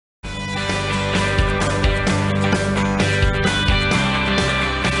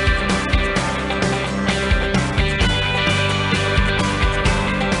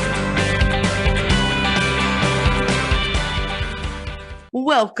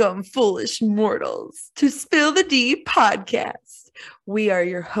Welcome, foolish mortals, to Spill the Deep podcast. We are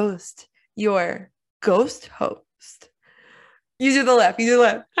your host, your ghost host. You do the laugh, you do the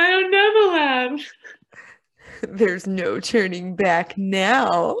laugh. I don't know the laugh. There's no turning back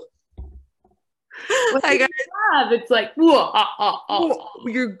now. What Hi, do guys. you have? It's like, whoa, ah, ah, ah. Whoa,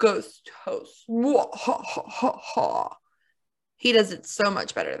 your ghost host. Whoa, ha, ha, ha, ha. He does it so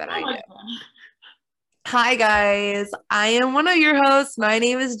much better than I do. Hi, guys. I am one of your hosts. My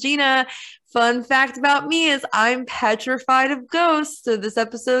name is Gina. Fun fact about me is I'm petrified of ghosts, so this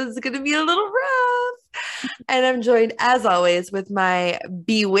episode is going to be a little rough. And I'm joined, as always, with my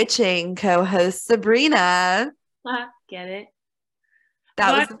bewitching co-host, Sabrina. Get it?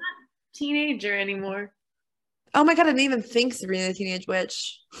 That I'm was... not a teenager anymore. Oh my God, I didn't even think Sabrina the Teenage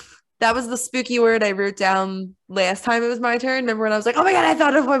Witch. That was the spooky word I wrote down last time it was my turn. Remember when I was like, oh my God, I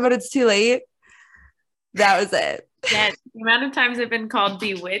thought of one, but it's too late. That was it. Yes, the amount of times I've been called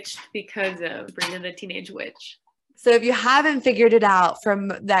Bewitched because of Sabrina the Teenage Witch. So if you haven't figured it out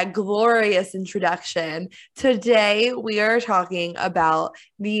from that glorious introduction, today we are talking about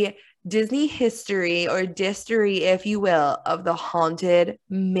the Disney history or distory, if you will, of the Haunted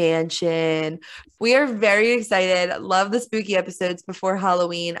Mansion. We are very excited. Love the spooky episodes before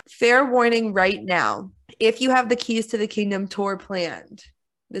Halloween. Fair warning right now, if you have the Keys to the Kingdom tour planned,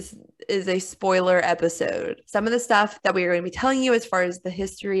 this is a spoiler episode. Some of the stuff that we are going to be telling you as far as the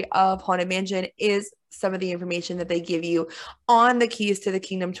history of Haunted Mansion is some of the information that they give you on the Keys to the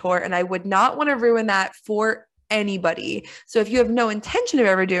Kingdom tour. And I would not want to ruin that for anybody. So if you have no intention of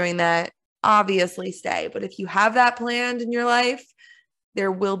ever doing that, obviously stay. But if you have that planned in your life,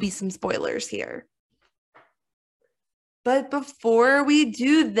 there will be some spoilers here. But before we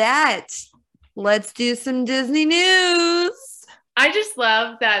do that, let's do some Disney news. I just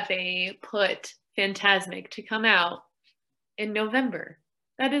love that they put Fantasmic to come out in November.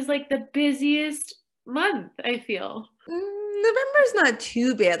 That is like the busiest month, I feel. November's not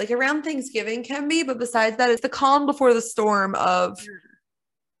too bad. Like around Thanksgiving can be, but besides that, it's the calm before the storm of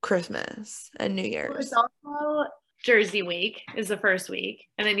Christmas and New Year's. It's also Jersey week is the first week,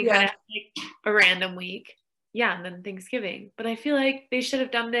 and then you kind of have like a random week. Yeah, and then Thanksgiving. But I feel like they should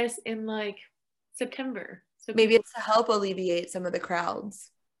have done this in like September. So maybe it's to help alleviate some of the crowds.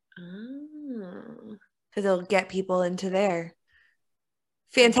 Oh. Because it'll get people into there.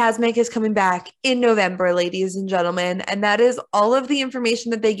 Fantasmic is coming back in November, ladies and gentlemen. And that is all of the information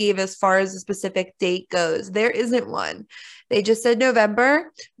that they gave as far as the specific date goes. There isn't one. They just said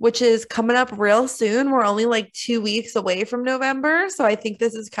November, which is coming up real soon. We're only like 2 weeks away from November. So I think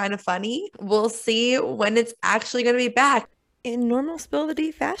this is kind of funny. We'll see when it's actually going to be back. In normal Spill the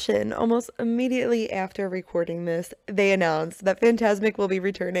Deep fashion, almost immediately after recording this, they announced that Fantasmic will be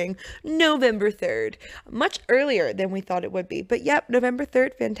returning November 3rd, much earlier than we thought it would be. But yep, November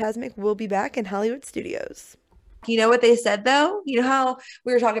 3rd, Fantasmic will be back in Hollywood Studios. You know what they said, though? You know how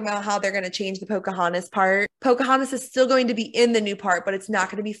we were talking about how they're going to change the Pocahontas part? Pocahontas is still going to be in the new part, but it's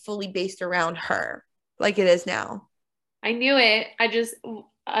not going to be fully based around her like it is now. I knew it.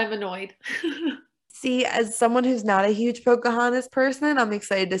 I'm annoyed. See, as someone who's not a huge Pocahontas person, I'm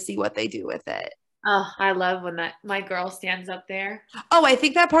excited to see what they do with it. Oh, I love when my girl stands up there. Oh, I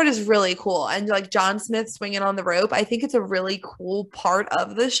think that part is really cool. And like John Smith swinging on the rope, I think it's a really cool part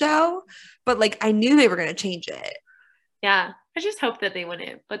of the show. But like, I knew they were going to change it. Yeah, I just hope that they win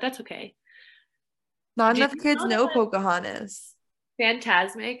it, but that's okay. Not enough kids know Pocahontas.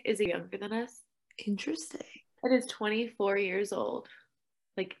 Fantasmic is younger than us. Interesting. It is 24 years old,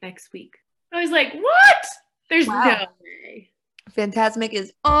 like next week. I was like, what? There's no way. Fantasmic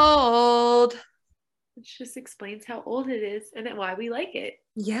is old. It just explains how old it is and why we like it.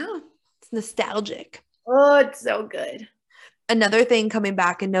 Yeah, it's nostalgic. Oh, it's so good. Another thing coming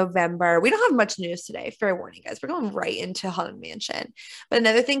back in November. We don't have much news today. Fair warning, guys. We're going right into Haunted Mansion. But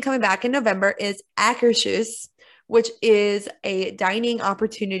another thing coming back in November is Akershus, which is a dining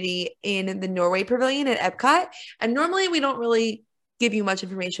opportunity in the Norway Pavilion at Epcot. And normally we don't really give you much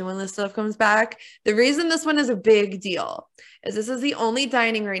information when this stuff comes back. The reason this one is a big deal is this is the only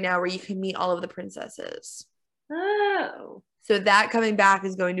dining right now where you can meet all of the princesses. Oh. So that coming back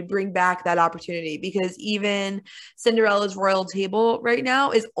is going to bring back that opportunity because even Cinderella's royal table right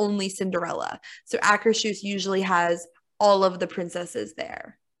now is only Cinderella. So Akershus usually has all of the princesses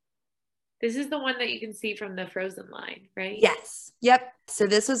there. This is the one that you can see from the Frozen line, right? Yes. Yep. So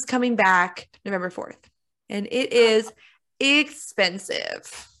this was coming back November 4th. And it is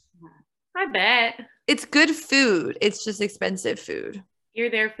expensive. I bet. It's good food. It's just expensive food.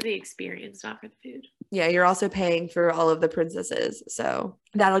 You're there for the experience, not for the food. Yeah, you're also paying for all of the princesses. So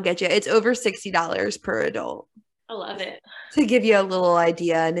that'll get you. It's over $60 per adult. I love it. To give you a little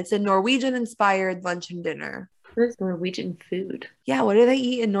idea. And it's a Norwegian inspired lunch and dinner. What is Norwegian food? Yeah, what do they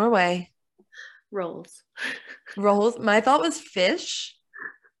eat in Norway? Rolls. Rolls. My thought was fish,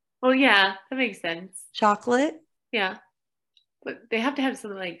 Oh yeah, that makes sense. chocolate. Yeah. But they have to have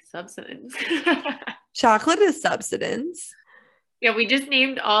some like substance. Chocolate is substance. Yeah, we just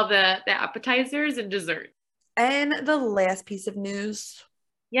named all the appetizers and dessert. And the last piece of news.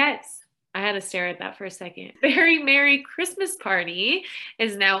 Yes. I had to stare at that for a second. Very Merry Christmas Party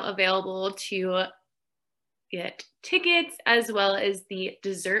is now available to get tickets as well as the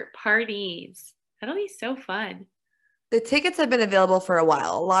dessert parties. That'll be so fun. The tickets have been available for a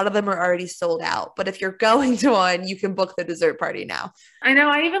while. A lot of them are already sold out. But if you're going to one, you can book the dessert party now. I know.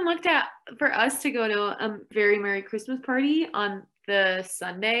 I even looked at for us to go to a Very Merry Christmas Party on the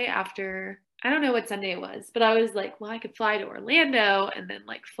Sunday after, I don't know what Sunday it was, but I was like, well, I could fly to Orlando and then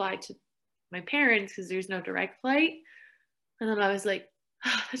like fly to my parents because there's no direct flight. And then I was like,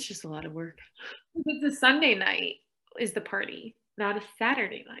 oh, that's just a lot of work. It's a Sunday night is the party, not a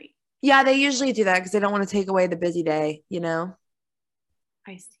Saturday night. Yeah, they usually do that because they don't want to take away the busy day, you know?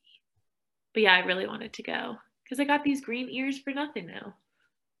 I see. But yeah, I really wanted to go because I got these green ears for nothing now.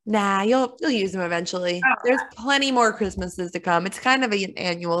 Nah, you'll use them eventually. Oh. There's plenty more Christmases to come. It's kind of an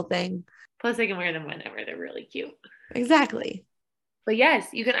annual thing. Plus, I can wear them whenever. They're really cute. Exactly. But yes,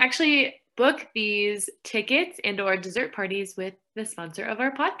 you can actually book these tickets and/or dessert parties with the sponsor of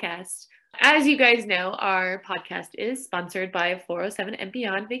our podcast. As you guys know, our podcast is sponsored by 407 and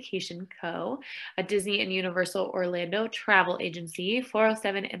Beyond Vacation Co., a Disney and Universal Orlando travel agency.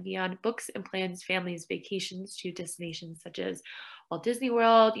 407 and Beyond books and plans families' vacations to destinations such as Walt Disney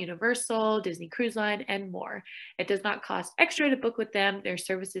World, Universal, Disney Cruise Line, and more. It does not cost extra to book with them. Their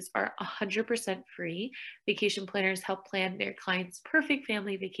services are 100% free. Vacation planners help plan their clients' perfect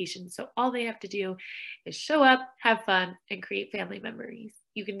family vacation, so all they have to do is show up, have fun, and create family memories.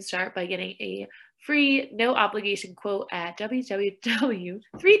 You can start by getting a free, no obligation quote at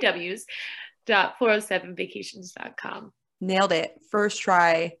www.407vacations.com. Nailed it. First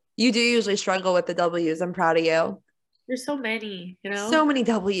try. You do usually struggle with the W's. I'm proud of you. There's so many, you know? So many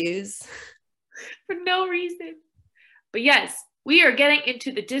W's. For no reason. But yes, we are getting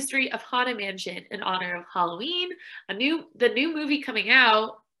into the District of Haunted Mansion in honor of Halloween, the new movie coming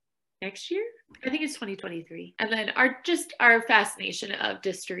out next year. I think it's 2023. And then our fascination of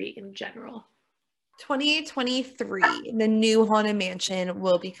District in general. 2023, the new Haunted Mansion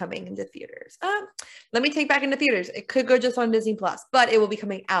will be coming into theaters. Let me take back into theaters. It could go just on Disney Plus, but it will be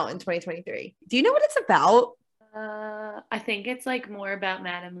coming out in 2023. Do you know what it's about? I think it's like more about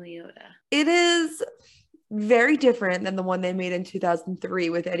Madame Leota. It is very different than the one they made in 2003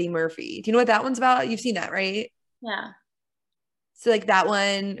 with Eddie Murphy. Do you know what that one's about? You've seen that, right? Yeah. So like that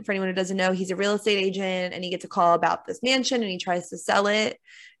one, for anyone who doesn't know, he's a real estate agent and he gets a call about this mansion and he tries to sell it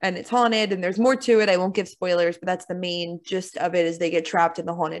and it's haunted and there's more to it. I won't give spoilers, but that's the main gist of it is they get trapped in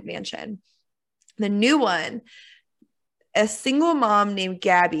the haunted mansion. The new one, a single mom named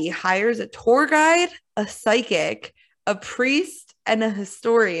Gabby hires a tour guide, a psychic, a priest, and a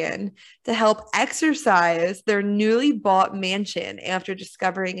historian to help exorcise their newly bought mansion after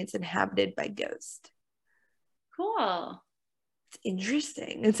discovering it's inhabited by ghosts. Cool. It's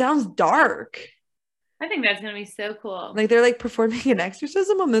interesting. It sounds dark. I think that's going to be so cool. Like they're like performing an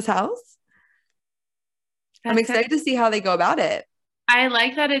exorcism on this house. I'm excited to see how they go about it. I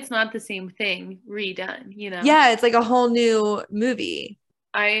like that it's not the same thing redone, you know? Yeah, it's like a whole new movie.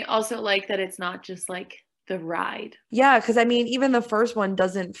 I also like that it's not just like the ride. Yeah, because I mean, even the first one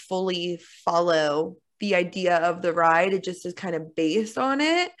doesn't fully follow the idea of the ride. It just is kind of based on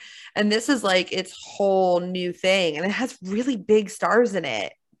it. And this is like its whole new thing. And it has really big stars in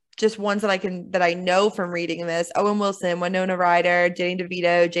it. Just ones that I know from reading this. Owen Wilson, Winona Ryder, Danny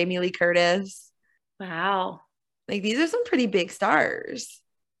DeVito, Jamie Lee Curtis. Wow. Like these are some pretty big stars.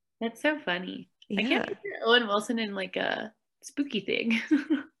 That's so funny. Yeah. I can't picture Owen Wilson in like a spooky thing.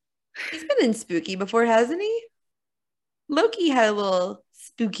 He's been in spooky before, hasn't he? Loki had a little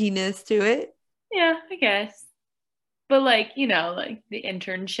spookiness to it. Yeah, I guess. But like, you know, like the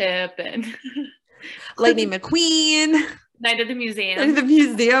internship and Lightning McQueen. Night at the Museum. Night at the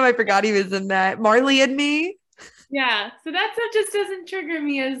Museum. I forgot he was in that. Marley and Me. Yeah. So that stuff just doesn't trigger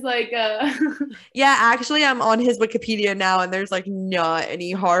me as like a Yeah, actually I'm on his Wikipedia now and there's like not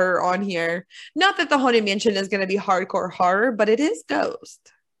any horror on here. Not that the Haunted Mansion is gonna be hardcore horror, but it is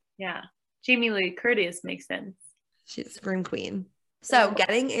ghost. Yeah. Jamie Lee Curtis makes sense. She's a Scream Queen. So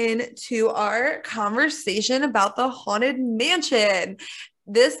getting into our conversation about the Haunted Mansion.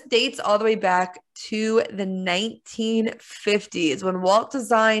 This dates all the way back to the 1950s when Walt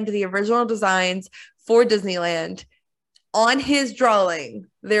designed the original designs for Disneyland. On his drawing,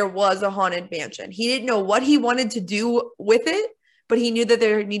 there was a haunted mansion. He didn't know what he wanted to do with it, but he knew that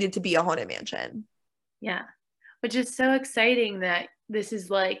there needed to be a haunted mansion. Yeah. Which is so exciting that this is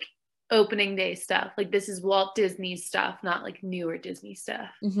like opening day stuff. Like this is Walt Disney stuff, not like newer Disney stuff.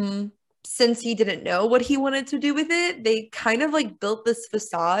 Mm-hmm. Since he didn't know what he wanted to do with it, they kind of like built this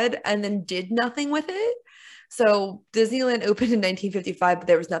facade and then did nothing with it. So Disneyland opened in 1955, but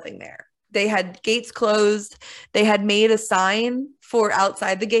there was nothing there. They had gates closed. They had made a sign for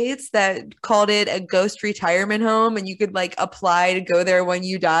outside the gates that called it a ghost retirement home, and you could like apply to go there when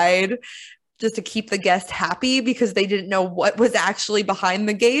you died, just to keep the guests happy because they didn't know what was actually behind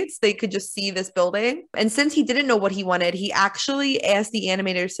the gates. They could just see this building. And since he didn't know what he wanted, he actually asked the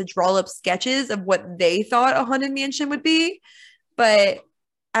animators to draw up sketches of what they thought a haunted mansion would be. But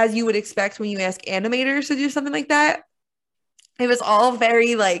as you would expect when you ask animators to do something like that, it was all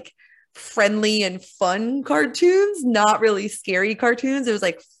very like friendly and fun cartoons, not really scary cartoons. It was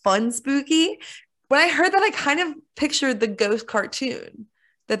like fun, spooky. When I heard that, I kind of pictured the ghost cartoon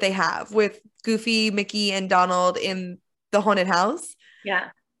that they have with Goofy, Mickey, and Donald in the haunted house.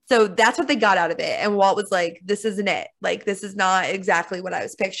 Yeah. So that's what they got out of it. And Walt was like, this isn't it. Like, this is not exactly what I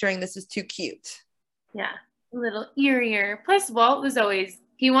was picturing. This is too cute. Yeah. A little eerier. Plus, Walt was always,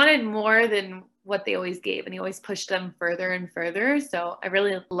 he wanted more than what they always gave, and he always pushed them further and further. So I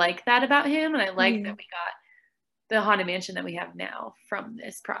really like that about him. And I like that we got the haunted mansion that we have now from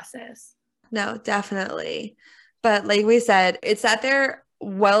this process. No, definitely. But like we said, it sat there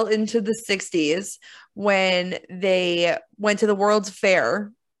well into the 60s when they went to the World's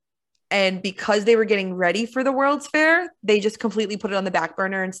Fair. And because they were getting ready for the World's Fair, they just completely put it on the back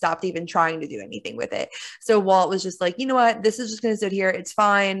burner and stopped even trying to do anything with it. So Walt was just like, you know what? This is just going to sit here. It's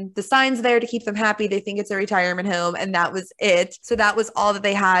fine. The sign's there to keep them happy. They think it's a retirement home. And that was it. So that was all that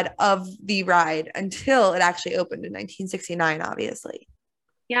they had of the ride until it actually opened in 1969, obviously.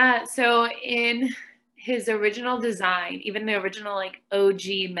 Yeah. So in his original design, even the original like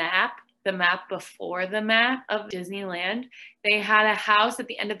OG map, the map before the map of Disneyland, they had a house at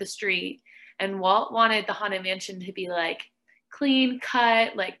the end of the street, and Walt wanted the haunted mansion to be like clean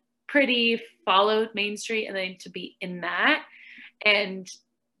cut, like pretty, followed Main Street, and then to be in that. And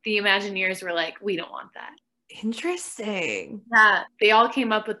the Imagineers were like, we don't want that. Interesting. Yeah, they all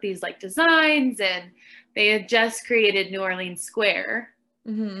came up with these like designs, and they had just created New Orleans Square.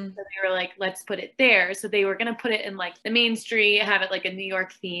 Mm-hmm. So they were like, let's put it there. So they were going to put it in like the Main Street, have it like a New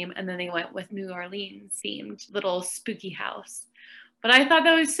York theme. And then they went with New Orleans themed little spooky house. But I thought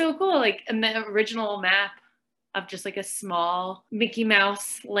that was so cool. Like in the original map of just like a small Mickey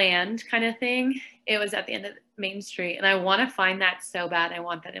Mouse land kind of thing, it was at the end of Main Street. And I want to find that so bad. I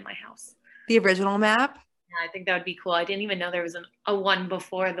want that in my house. The original map? Yeah, I think that would be cool. I didn't even know there was a one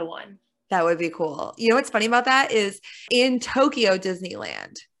before the one. That would be cool. You know what's funny about that is in Tokyo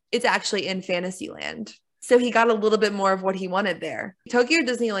Disneyland, it's actually in Fantasyland. So he got a little bit more of what he wanted there. Tokyo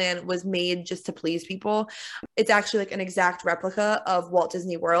Disneyland was made just to please people. It's actually like an exact replica of Walt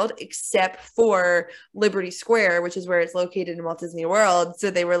Disney World, except for Liberty Square, which is where it's located in Walt Disney World.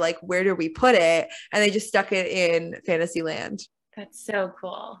 So they were like, where do we put it? And they just stuck it in Fantasyland. That's so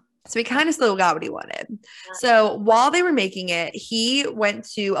cool. So he kind of still got what he wanted. Yeah. So while they were making it, he went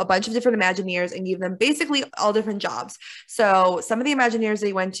to a bunch of different Imagineers and gave them basically all different jobs. So some of the Imagineers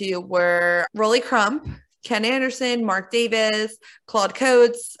they went to were Rolly Crump, Ken Anderson, Marc Davis, Claude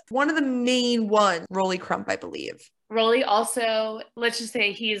Coates. One of the main ones, Rolly Crump, I believe. Rolly also, let's just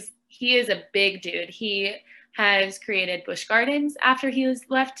say he is a big dude. He has created Busch Gardens after he was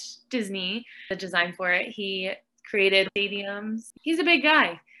left Disney, the design for it. He created stadiums. He's a big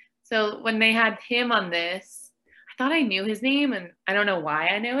guy. So when they had him on this, I thought I knew his name, and I don't know why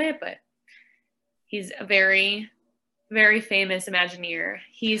I know it, but he's a very, very famous Imagineer.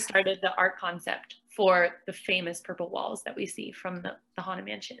 He started the art concept for the famous purple walls that we see from the Haunted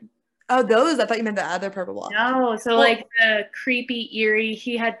Mansion. Oh, those? I thought you meant the other purple walls. No, so like the creepy, eerie,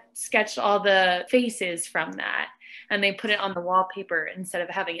 he had sketched all the faces from that, and they put it on the wallpaper instead of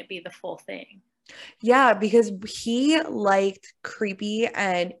having it be the full thing. Yeah, because he liked creepy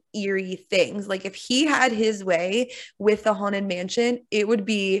and eerie things. Like if he had his way with the Haunted Mansion, it would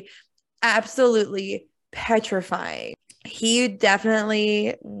be absolutely petrifying. He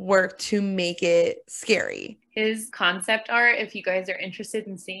definitely worked to make it scary. His concept art, if you guys are interested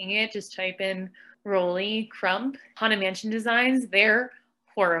in seeing it, just type in Rolly Crump Haunted Mansion designs. They're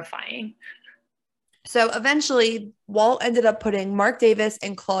horrifying. So eventually, Walt ended up putting Marc Davis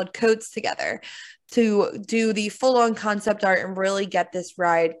and Claude Coates together to do the full-on concept art and really get this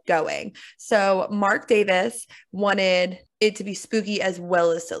ride going. So Marc Davis wanted it to be spooky as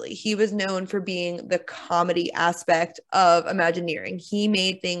well as silly. He was known for being the comedy aspect of Imagineering. He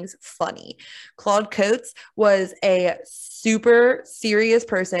made things funny. Claude Coates was a super serious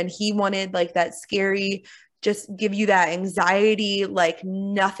person. He wanted like that scary, just give you that anxiety, like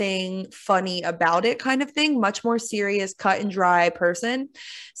nothing funny about it kind of thing, much more serious, cut and dry person.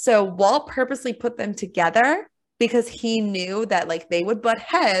 So Walt purposely put them together because he knew that like they would butt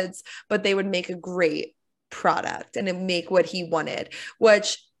heads, but they would make a great product and make what he wanted,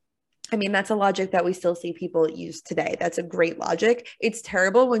 which I mean, that's a logic that we still see people use today. That's a great logic. It's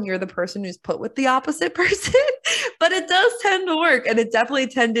terrible when you're the person who's put with the opposite person, but it does tend to work. And it definitely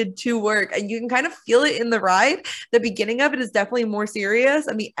tended to work. And you can kind of feel it in the ride. The beginning of it is definitely more serious,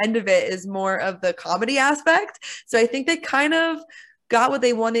 and the end of it is more of the comedy aspect. So I think they kind of got what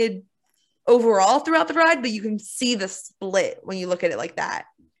they wanted overall throughout the ride, but you can see the split when you look at it like that.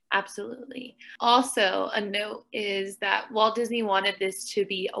 Absolutely. Also, a note is that Walt Disney wanted this to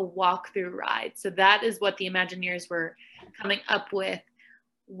be a walkthrough ride. So that is what the Imagineers were coming up with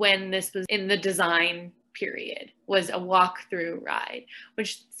when this was in the design period, was a walkthrough ride,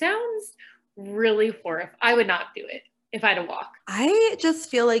 which sounds really horrible. I would not do it if I had to walk. I just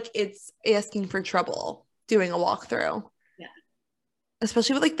feel like it's asking for trouble doing a walkthrough. Yeah.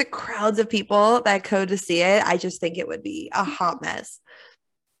 Especially with like the crowds of people that go to see it. I just think it would be a hot mess.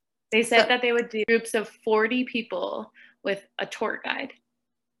 They said that they would do groups of 40 people with a tour guide,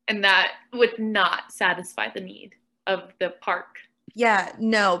 and that would not satisfy the need of the park. Yeah,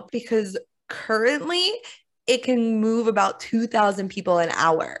 no, because currently it can move about 2,000 people an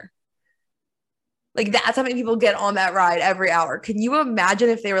hour. Like that's how many people get on that ride every hour. Can you imagine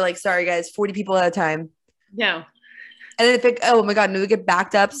if they were like, sorry guys, 40 people at a time? No. And if it, oh my God, and it would get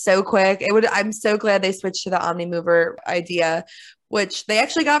backed up so quick. It would, I'm so glad they switched to the Omnimover idea, which they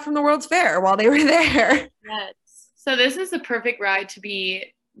actually got from the World's Fair while they were there. Yes. So this is the perfect ride to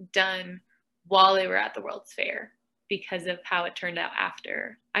be done while they were at the World's Fair because of how it turned out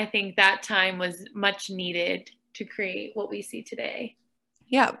after. I think that time was much needed to create what we see today.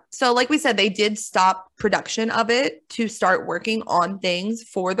 Yeah. So like we said, they did stop production of it to start working on things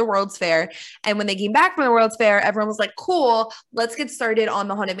for the World's Fair. And when they came back from the World's Fair, everyone was like, cool, let's get started on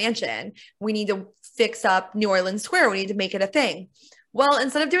the Haunted Mansion. We need to fix up New Orleans Square. We need to make it a thing. Well,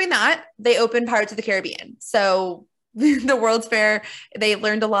 instead of doing that, they opened Pirates of the Caribbean. So the World's Fair, they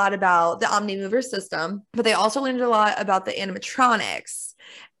learned a lot about the Omnimover system, but they also learned a lot about the animatronics.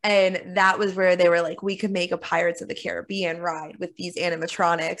 And that was where they were like, we could make a Pirates of the Caribbean ride with these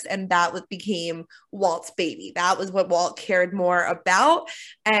animatronics. And that became Walt's baby. That was what Walt cared more about.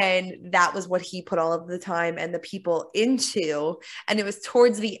 And that was what he put all of the time and the people into. And it was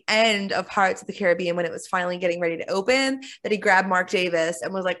towards the end of Pirates of the Caribbean, when it was finally getting ready to open, that he grabbed Mark Davis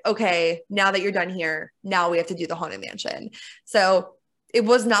and was like, okay, now that you're done here, now we have to do the Haunted Mansion. So it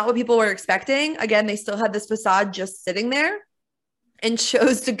was not what people were expecting. Again, they still had this facade just sitting there, and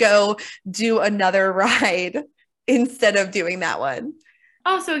chose to go do another ride instead of doing that one.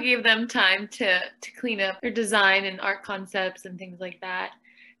 Also gave them time to clean up their design and art concepts and things like that.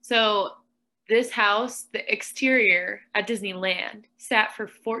 So this house, the exterior at Disneyland, sat for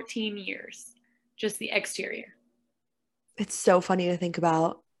 14 years, just the exterior. It's so funny to think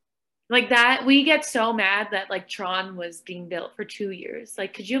about. Like that, we get so mad that like Tron was being built for 2 years.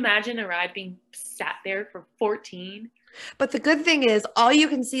 Like, could you imagine a ride being sat there for 14? But the good thing is all you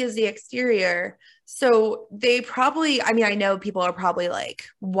can see is the exterior. So they probably, I mean, I know people are probably like,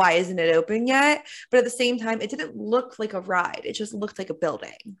 why isn't it open yet? But at the same time, it didn't look like a ride. It just looked like a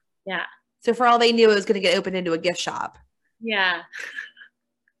building. Yeah. So for all they knew, it was going to get opened into a gift shop. Yeah.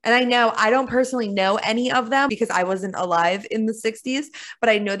 And I know I don't personally know any of them because I wasn't alive in the 60s, but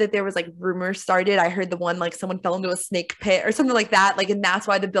I know that there was like rumors started. I heard the one like someone fell into a snake pit or something like that. Like, and that's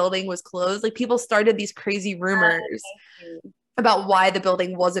why the building was closed. Like people started these crazy rumors about why the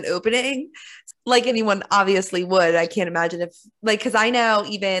building wasn't opening. Like anyone obviously would. I can't imagine if like, because I know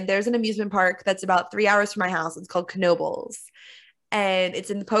even there's an amusement park that's about 3 hours from my house. It's called Knoebels. And it's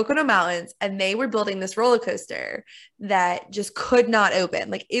in the Pocono Mountains, and they were building this roller coaster that just could not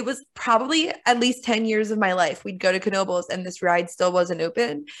open. Like it was probably at least 10 years of my life. We'd go to Knoebels and this ride still wasn't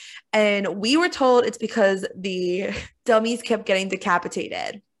open. And we were told it's because the dummies kept getting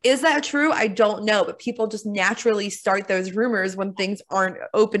decapitated. Is that true? I don't know, but people just naturally start those rumors when things aren't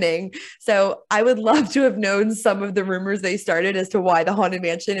opening. So I would love to have known some of the rumors they started as to why the Haunted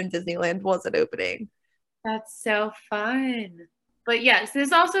Mansion in Disneyland wasn't opening. That's so fun. But yes,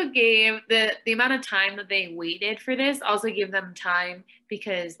 this also gave the amount of time that they waited for this also gave them time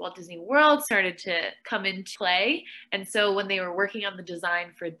because Walt Disney World started to come into play. And so when they were working on the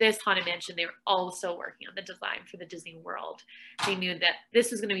design for this Haunted Mansion, they were also working on the design for the Disney World. They knew that this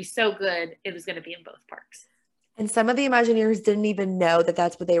was going to be so good, it was going to be in both parks. And some of the Imagineers didn't even know that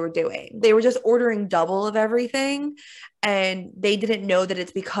that's what they were doing. They were just ordering double of everything, and they didn't know that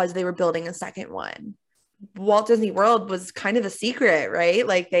it's because they were building a second one. Walt Disney World was kind of a secret, right?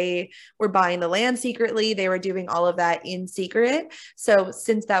 Like they were buying the land secretly, they were doing all of that in secret. So,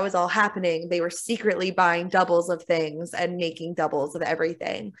 since that was all happening, they were secretly buying doubles of things and making doubles of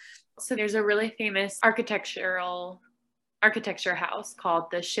everything. So, there's a really famous architecture house called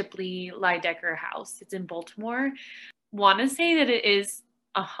the Shipley Lydecker House. It's in Baltimore. Want to say that it is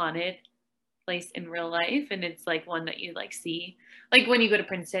a haunted place in real life, and it's like one that you like see, like when you go to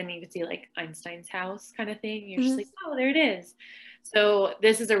Princeton, you can see like Einstein's house kind of thing. You're just like, oh, there it is. So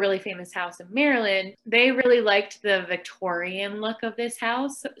this is a really famous house in Maryland. They really liked the Victorian look of this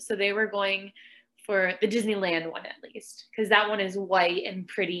house, so they were going for the Disneyland one at least, because that one is white and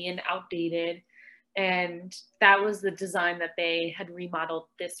pretty and outdated. And that was the design that they had remodeled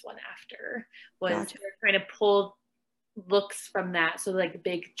this one after, was Gotcha. they're trying to pull looks from that. So like the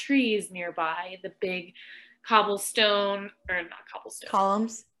big trees nearby, the big cobblestone, or not cobblestone,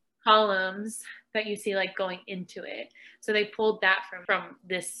 columns that you see like going into it. So they pulled that from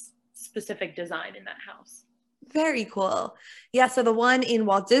this specific design in that house. Very cool. Yeah, so the one in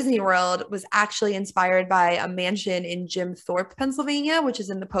Walt Disney World was actually inspired by a mansion in Jim Thorpe, Pennsylvania, which is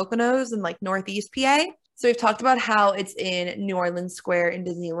in the Poconos in like Northeast PA. So we've talked about how it's in New Orleans Square in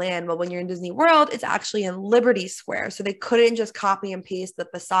Disneyland. Well, when you're in Disney World, it's actually in Liberty Square. So they couldn't just copy and paste the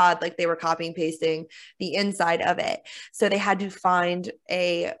facade like they were copying and pasting the inside of it. So they had to find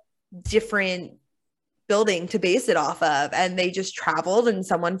a different building to base it off of, and they just traveled and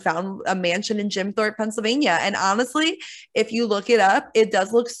someone found a mansion in Jim Thorpe, Pennsylvania. And honestly, if you look it up, it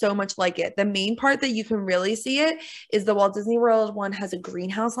does look so much like it. The main part that you can really see it is the Walt Disney World one has a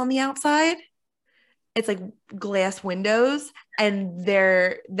greenhouse on the outside. It's like glass windows, and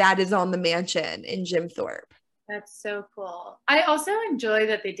that is on the mansion in Jim Thorpe. That's so cool. I also enjoy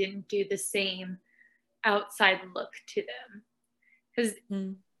that they didn't do the same outside look to them, because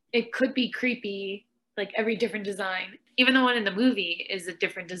it could be creepy, like every different design. Even the one in the movie is a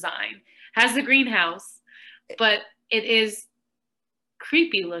different design, has the greenhouse, but it is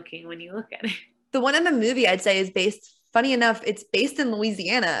creepy looking when you look at it. The one in the movie, I'd say, is based, funny enough, it's based in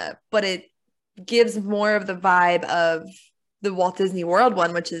Louisiana, but it gives more of the vibe of the Walt Disney World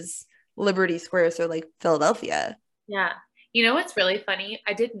one, which is Liberty Square, so like Philadelphia. Yeah. You know what's really funny?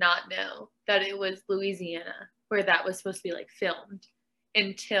 I did not know that it was Louisiana where that was supposed to be like filmed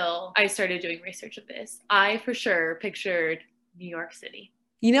until I started doing research of this. I for sure pictured New York City.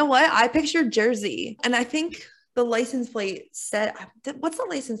 You know what? I pictured Jersey, and I think the license plate said, what's the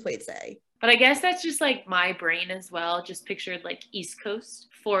license plate say? But I guess that's just like my brain as well, just pictured like East Coast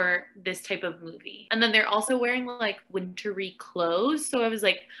for this type of movie. And then they're also wearing like wintry clothes. So I was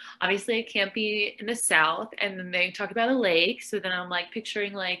like, obviously it can't be in the South. And then they talk about a lake. So then I'm like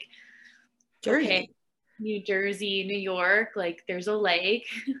picturing like Jersey. Okay, New Jersey, New York, like there's a lake.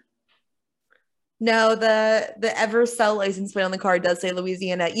 No, the Eversell license plate on the car does say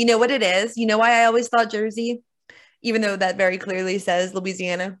Louisiana. You know what it is? You know why I always thought Jersey, even though that very clearly says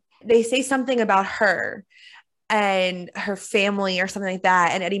Louisiana? They say something about her and her family or something like that.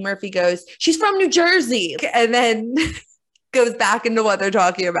 And Eddie Murphy goes, she's from New Jersey. And then goes back into what they're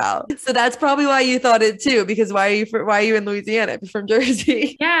talking about. So that's probably why you thought it too, because why are you in Louisiana? You're from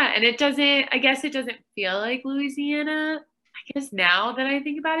Jersey. Yeah. And I guess it doesn't feel like Louisiana. I guess now that I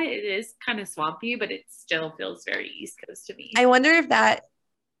think about it, it is kind of swampy, but it still feels very East Coast to me. I wonder if that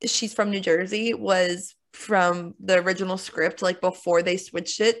she's from New Jersey was from the original script, like before they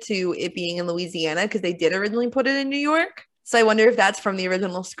switched it to it being in Louisiana, because they did originally put it in New York. So I wonder if that's from the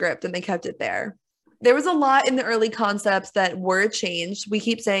original script and they kept it there. There was a lot in the early concepts that were changed. We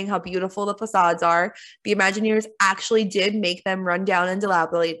keep saying how beautiful the facades are. The Imagineers actually did make them run down and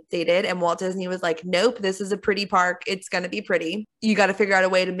dilapidated. And Walt Disney was like, nope, this is a pretty park. It's going to be pretty. You got to figure out a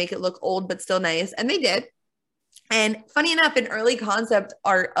way to make it look old, but still nice. And they did. And funny enough, in early concept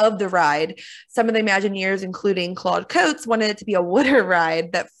art of the ride, some of the Imagineers, including Claude Coates, wanted it to be a water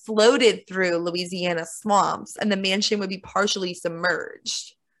ride that floated through Louisiana swamps, and the mansion would be partially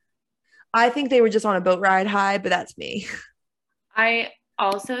submerged. I think they were just on a boat ride high, but that's me. I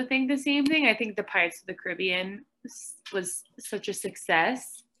also think the same thing. I think the Pirates of the Caribbean was such a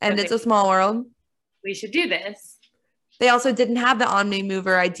success. And it's a small world. We should do this. They also didn't have the Omni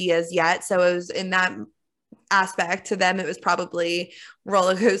Mover ideas yet. So it was in that aspect. To them, it was probably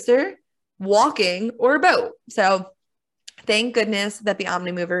roller coaster, walking, or a boat. So thank goodness that the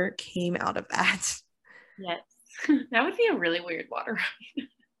Omnimover came out of that. Yes. That would be a really weird water ride.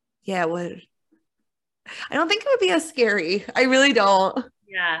 Yeah, it would. I don't think it would be as scary. I really don't.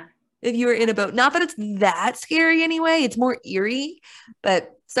 Yeah. If you were in a boat. Not that it's that scary anyway, it's more eerie.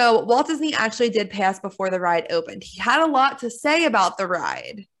 But so Walt Disney actually did pass before the ride opened. He had a lot to say about the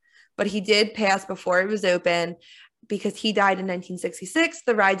ride, but he did pass before it was open because he died in 1966.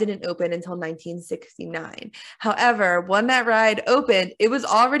 The ride didn't open until 1969. However, when that ride opened, it was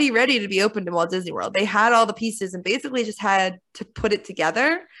already ready to be opened in Walt Disney World. They had all the pieces and basically just had to put it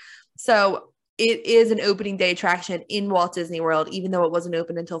together. So it is an opening day attraction in Walt Disney World, even though it wasn't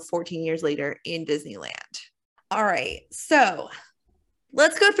open until 14 years later in Disneyland. All right, so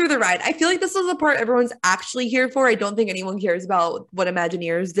let's go through the ride. I feel like this is the part everyone's actually here for. I don't think anyone cares about what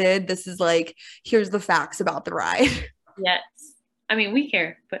Imagineers did. This is like, here's the facts about the ride. Yes. I mean, we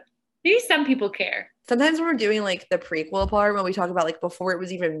care, but maybe some people care. Sometimes when we're doing like the prequel part, when we talk about like before it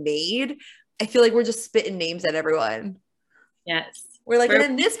was even made, I feel like we're just spitting names at everyone. Yes. We're like, and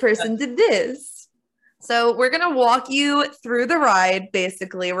then this person did this. So we're going to walk you through the ride,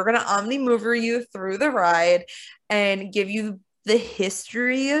 basically. We're going to Omnimover you through the ride and give you the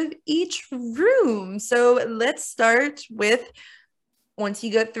history of each room. So let's start with, once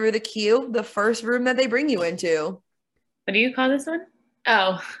you get through the queue, the first room that they bring you into. What do you call this one?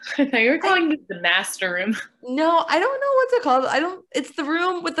 Oh, I thought you were calling this the master room. No, I don't know what to call it. It's the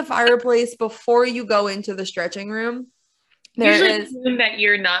room with the fireplace before you go into the stretching room. Usually it's a room that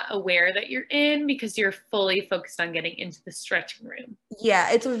you're not aware that you're in because you're fully focused on getting into the stretching room.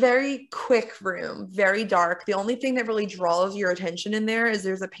 Yeah, it's a very quick room, very dark. The only thing that really draws your attention in there is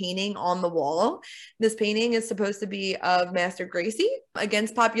there's a painting on the wall. This painting is supposed to be of Master Gracey,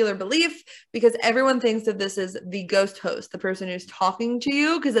 against popular belief, because everyone thinks that this is the ghost host, the person who's talking to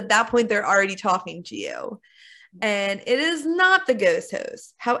you, because at that point they're already talking to you. And it is not the ghost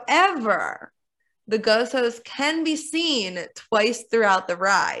host. However, the ghost host can be seen twice throughout the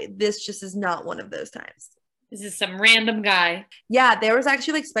ride. This just is not one of those times. This is some random guy. Yeah, there was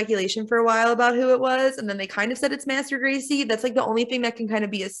actually like speculation for a while about who it was. And then they kind of said it's Master Gracey. That's like the only thing that can kind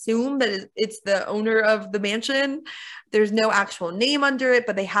of be assumed, that it's the owner of the mansion. There's no actual name under it,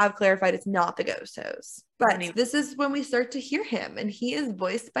 but they have clarified it's not the ghost host. But this is when we start to hear him, and he is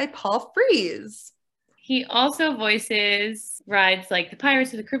voiced by Paul Frees. He also voices rides like the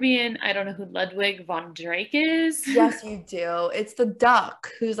Pirates of the Caribbean. I don't know who Ludwig von Drake is. Yes, you do. It's the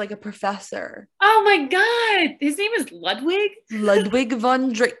duck who's like a professor. Oh my God. His name is Ludwig? Ludwig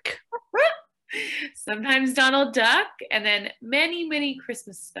von Drake. Sometimes Donald Duck, and then many, many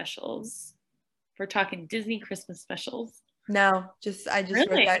Christmas specials. We're talking Disney Christmas specials. No, I just really?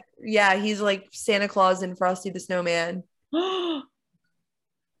 read that. Yeah, he's like Santa Claus and Frosty the Snowman.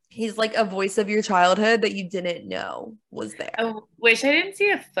 He's like a voice of your childhood that you didn't know was there. I wish I didn't see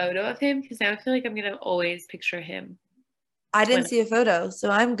a photo of him, because now I feel like I'm going to always picture him. I didn't see a photo, so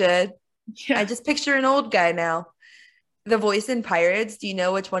I'm good. Yeah. I just picture an old guy now. The voice in Pirates, do you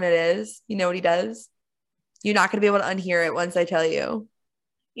know which one it is? You know what he does? You're not going to be able to unhear it once I tell you.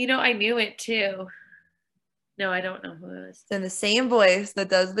 You know, I knew it too. No, I don't know who it is. Then the same voice that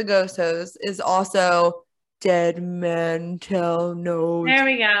does the ghost host is also Dead Men Tell No There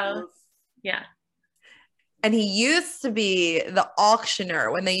we go. Yeah. And he used to be the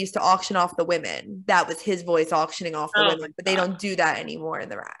auctioneer when they used to auction off the women. That was his voice auctioning off the women, but they don't do that anymore in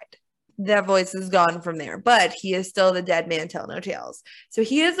the ride. That voice is gone from there, but he is still the Dead Man Tell No Tales. So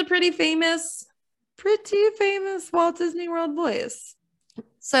he is a pretty famous Walt Disney World voice.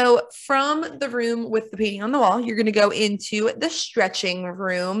 So from the room with the painting on the wall, you're going to go into the stretching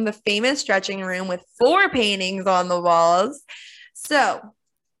room, the famous stretching room with 4 paintings on the walls. So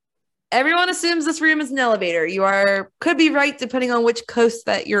everyone assumes this room is an elevator. Could be right depending on which coast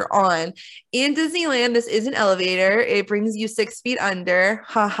that you're on. In Disneyland, this is an elevator. It brings you 6 feet under.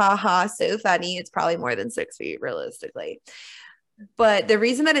 Ha ha ha. So funny. It's probably more than 6 feet realistically. But the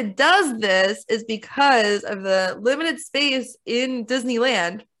reason that it does this is because of the limited space in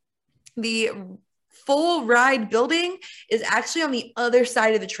Disneyland. The full ride building is actually on the other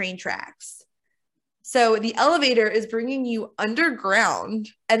side of the train tracks. So the elevator is bringing you underground,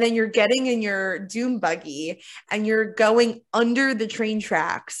 and then you're getting in your doom buggy and you're going under the train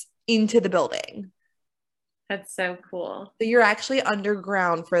tracks into the building. That's so cool. So you're actually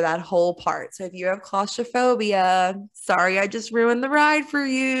underground for that whole part. So if you have claustrophobia, sorry, I just ruined the ride for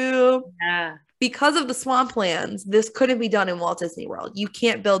you. Yeah. Because of the swamplands, this couldn't be done in Walt Disney World. You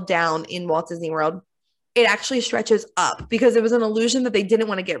can't build down in Walt Disney World. It actually stretches up because it was an illusion that they didn't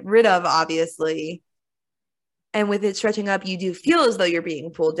want to get rid of, obviously. And with it stretching up, you do feel as though you're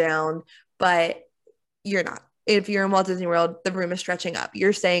being pulled down, but you're not. If you're in Walt Disney World, the room is stretching up.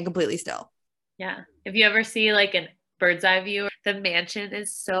 You're staying completely still. Yeah. If you ever see like a bird's eye view, the mansion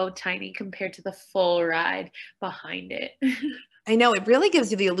is so tiny compared to the full ride behind it. I know, it really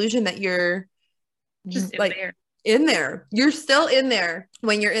gives you the illusion that you're Just in like there. in there. You're still in there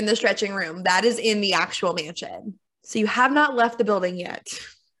when you're in the stretching room. That is in the actual mansion. So you have not left the building yet.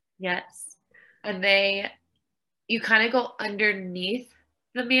 Yes. And you kind of go underneath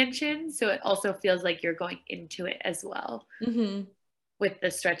the mansion. So it also feels like you're going into it as well with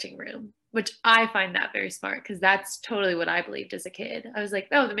the stretching room, which I find that very smart because that's totally what I believed as a kid. I was like,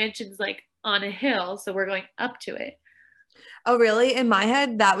 oh, the mansion's like on a hill. So we're going up to it. Oh, really? In my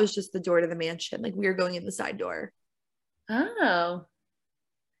head, that was just the door to the mansion. Like we were going in the side door. Oh.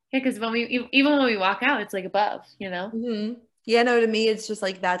 Yeah, because even when we walk out, it's like above, you know? Yeah, no, to me, it's just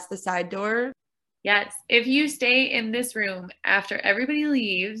like that's the side door. Yes. If you stay in this room after everybody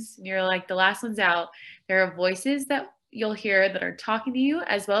leaves and you're like the last one's out, there are voices that you'll hear that are talking to you,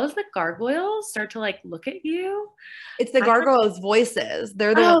 as well as the gargoyles start to like look at you. It's the gargoyles' voices.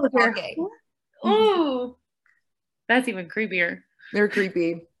 They're the ones talking. Oh, that's even creepier. They're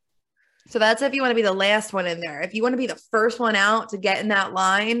creepy. So that's if you want to be the last one in there. If you want to be the first one out to get in that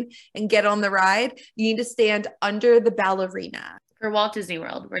line and get on the ride, you need to stand under the ballerina. For Walt Disney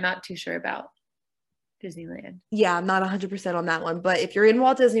World, we're not too sure about Disneyland. Yeah, I'm not 100% on that one. But if you're in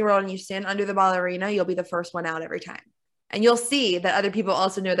Walt Disney World and you stand under the ballerina, you'll be the first one out every time. And you'll see that other people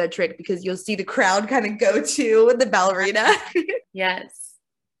also know that trick because you'll see the crowd kind of go to the ballerina. Yes.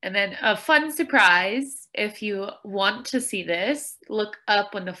 And then a fun surprise, if you want to see this, look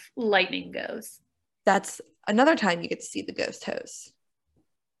up when the lightning goes. That's another time you get to see the ghost host.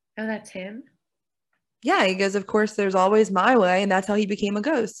 Oh, that's him? Yeah, he goes, of course, there's always my way. And that's how he became a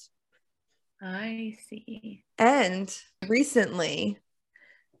ghost. I see. And recently,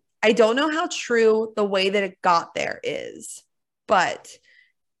 I don't know how true the way that it got there is, but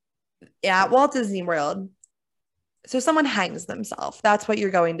at Walt Disney World, so someone hangs themselves. That's what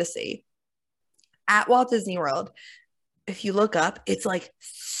you're going to see. At Walt Disney World, if you look up, it's like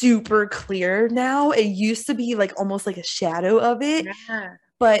super clear now. It used to be like almost like a shadow of it. Yeah.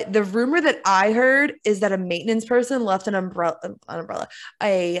 But the rumor that I heard is that a maintenance person left a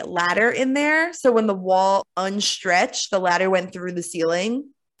ladder in there. So when the wall unstretched, the ladder went through the ceiling.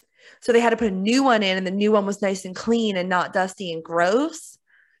 So they had to put a new one in, and the new one was nice and clean and not dusty and gross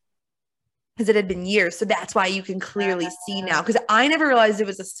because it had been years. So that's why you can clearly see now. Because I never realized it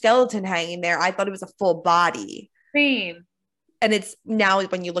was a skeleton hanging there. I thought it was a full body. Same. And it's now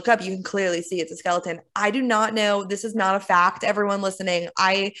when you look up, you can clearly see it's a skeleton. I do not know. This is not a fact. Everyone listening,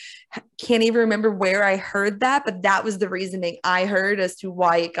 I can't even remember where I heard that, but that was the reasoning I heard as to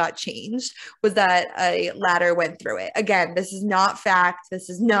why it got changed, was that a ladder went through it. Again, this is not fact. This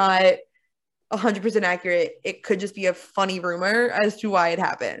is not 100% accurate. It could just be a funny rumor as to why it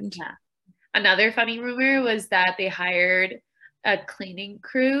happened. Yeah. Another funny rumor was that they hired a cleaning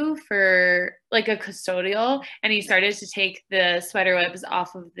crew for like a custodial, and he started to take the spider webs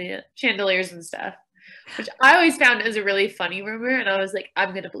off of the chandeliers and stuff, which I always found as a really funny rumor. And I was like,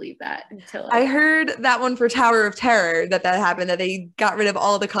 I'm gonna believe that until I heard that one for Tower of Terror that happened, that they got rid of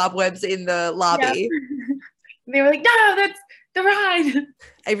all the cobwebs in the lobby. Yeah. They were like, no, that's the ride.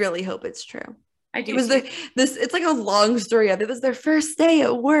 I really hope it's true. I do. It was it's like a long story of it was their first day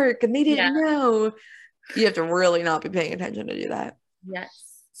at work and they didn't know. You have to really not be paying attention to do that.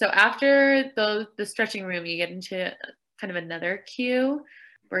 Yes. So after the stretching room, you get into kind of another queue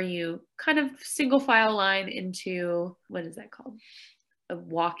where you kind of single file line into, what is that called? A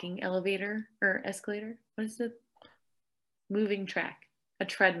walking elevator or escalator? What is it? Moving track, a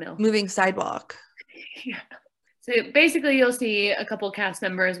treadmill. Moving sidewalk. Yeah. So basically you'll see a couple cast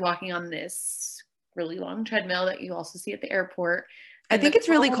members walking on this really long treadmill that you also see at the airport. I think it's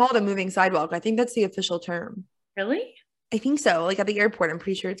really called a moving sidewalk. I think that's the official term. Really? I think so. Like at the airport, I'm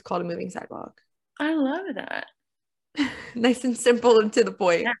pretty sure it's called a moving sidewalk. I love that. Nice and simple and to the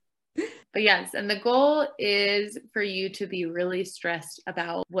point. Yeah. But yes, and the goal is for you to be really stressed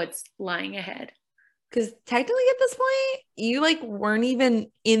about what's lying ahead. Because technically at this point, you like weren't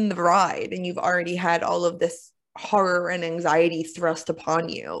even in the ride and you've already had all of this horror and anxiety thrust upon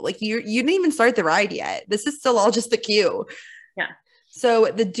you. Like you didn't even start the ride yet. This is still all just the queue. Yeah. So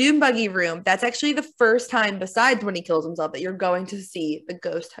the Doom Buggy room, that's actually the first time besides when he kills himself that you're going to see the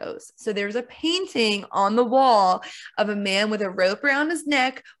ghost host. So there's a painting on the wall of a man with a rope around his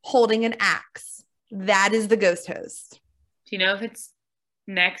neck holding an axe. That is the ghost host. Do you know if it's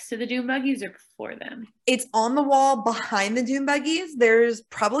next to the dune buggies or before them? It's on the wall behind the dune buggies. There's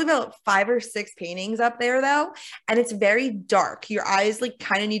probably about 5 or 6 paintings up there though, and it's very dark. Your eyes like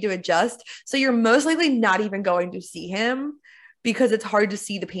kind of need to adjust. So you're most likely not even going to see him because it's hard to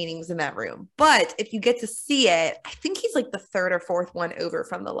see the paintings in that room. But if you get to see it, I think he's like the third or fourth one over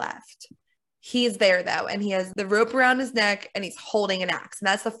from the left. He's there though, and he has the rope around his neck and he's holding an axe. And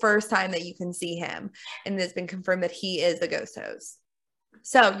that's the first time that you can see him. And it's been confirmed that he is the ghost host.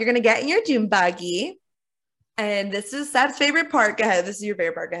 So you're going to get in your dune buggy. And this is Sab's favorite part. Go ahead. This is your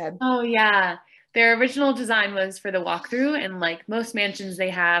favorite part. Go ahead. Oh, yeah. Their original design was for the walkthrough. And like most mansions, they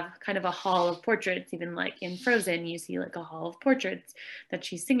have kind of a hall of portraits. Even like in Frozen, you see like a hall of portraits that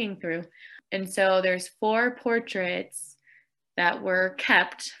she's singing through. And so there's 4 portraits that were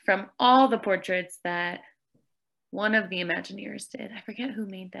kept from all the portraits that one of the Imagineers did. I forget who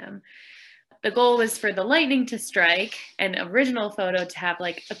made them. The goal was for the lightning to strike, an original photo to have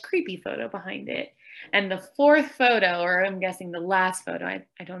like a creepy photo behind it. And the 4th photo, or I'm guessing the last photo,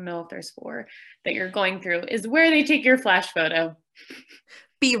 I don't know if there's 4 that you're going through, is where they take your flash photo.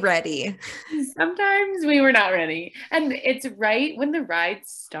 Be ready. Sometimes we were not ready. And it's right when the ride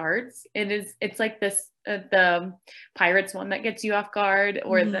starts. It's like this the Pirates one that gets you off guard,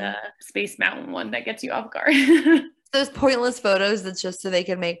 or the Space Mountain one that gets you off guard. Those pointless photos that's just so they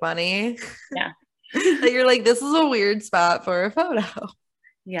can make money. Yeah. That you're like, this is a weird spot for a photo.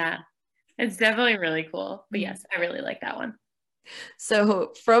 Yeah. It's definitely really cool. But yes, I really like that one.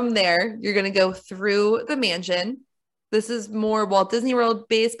 So from there, you're going to go through the mansion. This is more Walt Disney World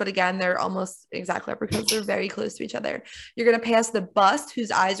based, but again, they're almost exact replicas. They're very close to each other. You're going to pass the bust whose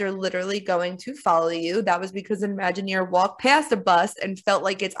eyes are literally going to follow you. That was because an Imagineer walked past a bust and felt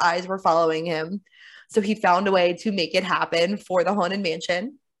like its eyes were following him. So he found a way to make it happen for the Haunted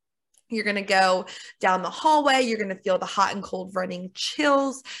Mansion. You're going to go down the hallway. You're going to feel the hot and cold running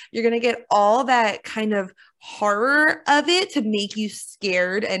chills. You're going to get all that kind of horror of it to make you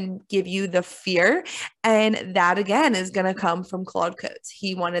scared and give you the fear. And that again is going to come from Claude Coates.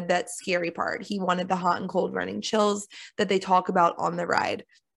 He wanted that scary part. He wanted the hot and cold running chills that they talk about on the ride.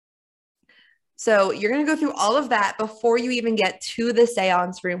 So you're going to go through all of that before you even get to the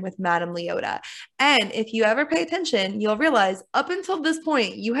seance room with Madame Leota. And if you ever pay attention, you'll realize up until this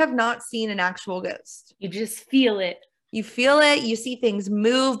point, you have not seen an actual ghost. You just feel it. You feel it, you see things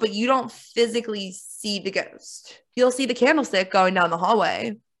move, but you don't physically see the ghost. You'll see the candlestick going down the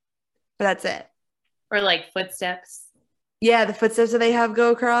hallway, but that's it. Or like footsteps. Yeah, the footsteps that they have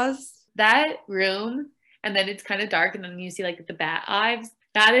go across. That room, and then it's kind of dark, and then you see like the bat eyes.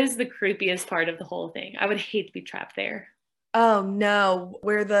 That is the creepiest part of the whole thing. I would hate to be trapped there. Oh no,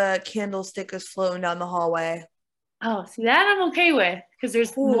 where the candlestick is flowing down the hallway. Oh, see, that I'm okay with because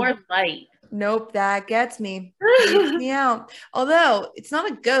there's more light. Nope, that gets me. Gets me out. Although it's not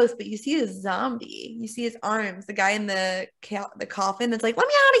a ghost, but you see a zombie. You see his arms, the guy in the coffin that's like, let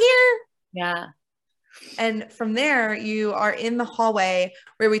me out of here. Yeah. And from there, you are in the hallway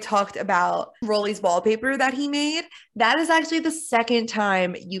where we talked about Rolly's wallpaper that he made. That is actually the second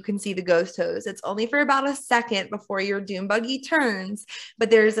time you can see the ghost hose. It's only for about a second before your dune buggy turns, but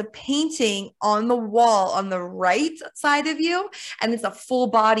there's a painting on the wall on the right side of you, and it's a full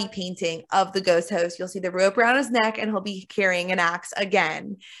body painting of the ghost host. You'll see the rope around his neck, and he'll be carrying an axe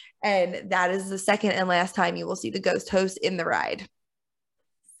again. And that is the second and last time you will see the ghost host in the ride.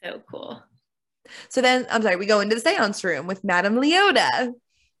 So cool. So then, I'm sorry, we go into the seance room with Madame Leota.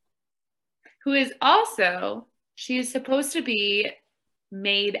 Who is also, she is supposed to be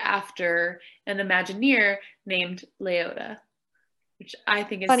made after an Imagineer named Leota, which I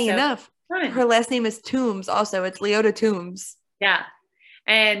think is funny enough. Fun. Her last name is Toombs also. It's Leota Toombs. Yeah.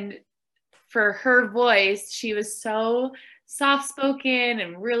 And for her voice, she was so soft-spoken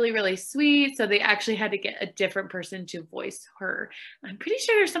and really, really sweet. So they actually had to get a different person to voice her. I'm pretty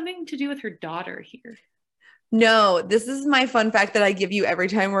sure there's something to do with her daughter here. No, this is my fun fact that I give you every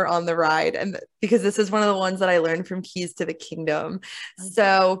time we're on the ride. And because this is one of the ones that I learned from Keys to the Kingdom. Okay.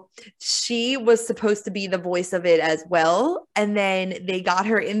 So she was supposed to be the voice of it as well. And then they got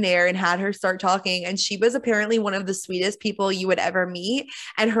her in there and had her start talking. And she was apparently one of the sweetest people you would ever meet.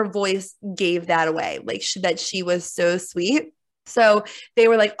 And her voice gave that away, like that she was so sweet. So they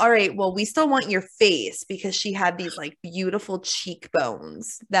were like, all right, well, we still want your face because she had these like beautiful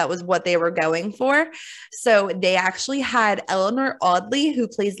cheekbones. That was what they were going for. So they actually had Eleanor Audley, who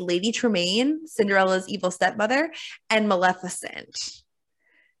plays Lady Tremaine, Cinderella's evil stepmother, and Maleficent.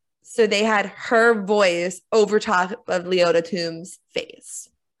 So they had her voice over top of Leota Toombs' face.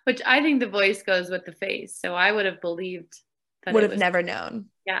 Which I think the voice goes with the face. So I would have believed that would have never known.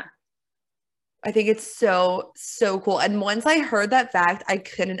 Yeah. I think it's so, so cool. And once I heard that fact, I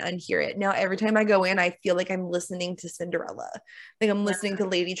couldn't unhear it. Now, every time I go in, I feel like I'm listening to Cinderella. Like I'm listening to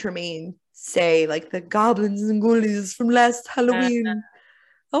Lady Tremaine say, like, the goblins and ghoulies from last Halloween,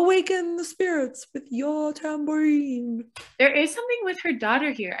 awaken the spirits with your tambourine. There is something with her daughter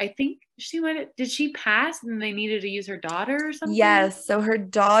here. I think did she pass and they needed to use her daughter or something? Yes. So her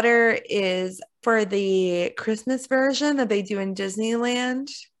daughter is for the Christmas version that they do in Disneyland.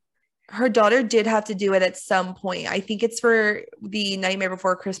 Her daughter did have to do it at some point. I think it's for the Nightmare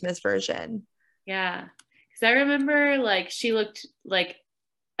Before Christmas version. Yeah. Because I remember like she looked like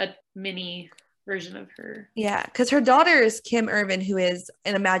a mini version of her. Yeah, because her daughter is Kim Irvin, who is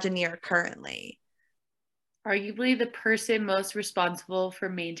an Imagineer currently. Arguably the person most responsible for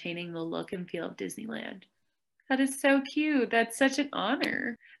maintaining the look and feel of Disneyland. That is so cute. That's such an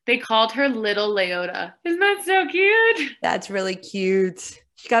honor. They called her Little Leota. Isn't that so cute? That's really cute.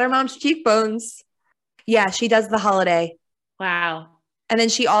 She got her mom's cheekbones. Yeah, she does the holiday. Wow. And then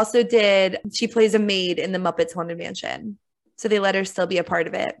she plays a maid in the Muppets Haunted Mansion. So they let her still be a part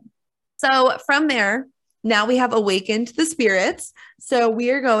of it. So from there, now we have awakened the spirits. So we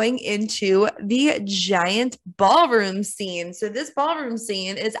are going into the giant ballroom scene. So this ballroom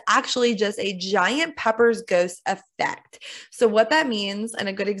scene is actually just a giant Pepper's Ghost effect. So what that means, and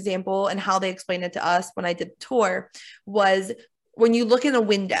a good example and how they explained it to us when I did the tour, was when you look in a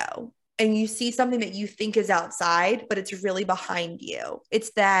window and you see something that you think is outside, but it's really behind you.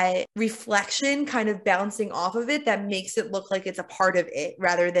 It's that reflection kind of bouncing off of it that makes it look like it's a part of it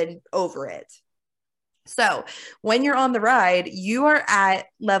rather than over it. So when you're on the ride, you are at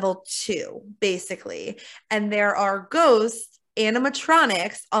level 2, basically, and there are ghost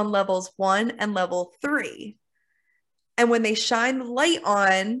animatronics on levels 1 and level 3. And when they shine the light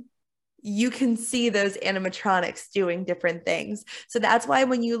on, you can see those animatronics doing different things. So that's why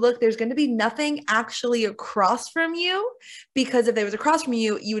when you look, there's going to be nothing actually across from you, because if there was across from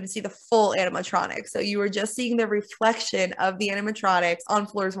you, you would see the full animatronic. So you were just seeing the reflection of the animatronics on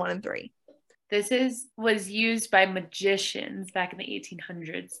floors 1 and 3. This was used by magicians back in the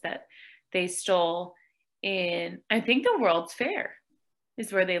 1800s that they stole in, I think, the World's Fair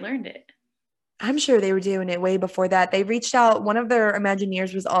is where they learned it. I'm sure they were doing it way before that. They reached out. One of their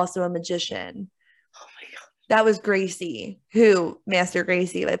Imagineers was also a magician. Oh my God. That was Gracie, Master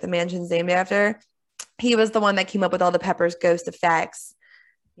Gracie, like the mansion's named after. He was the one that came up with all the Pepper's Ghost effects.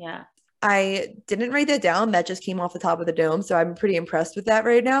 Yeah. I didn't write that down. That just came off the top of the dome. So I'm pretty impressed with that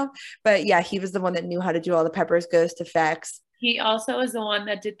right now. But yeah, he was the one that knew how to do all the Pepper's Ghost effects. He also was the one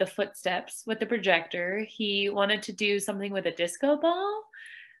that did the footsteps with the projector. He wanted to do something with a disco ball,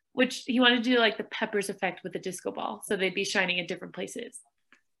 which he wanted to do like the Peppers effect with the disco ball. So they'd be shining in different places.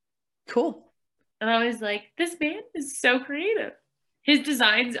 Cool. And I was like, this man is so creative. His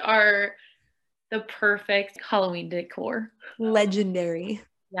designs are the perfect Halloween decor. Legendary.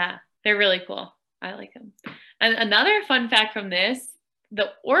 Yeah, they're really cool. I like them. And another fun fact from this, the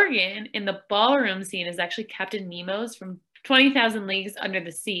organ in the ballroom scene is actually Captain Nemo's from 20,000 Leagues Under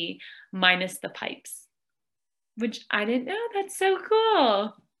the Sea, minus the pipes, which I didn't know. That's so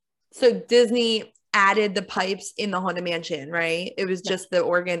cool. So Disney added the pipes in the Haunted Mansion, right? It was just the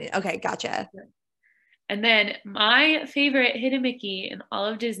organ. Okay, gotcha. And then my favorite Hidden Mickey in all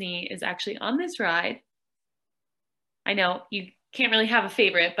of Disney is actually on this ride. I know you can't really have a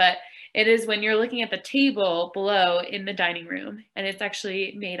favorite, but it is when you're looking at the table below in the dining room, and it's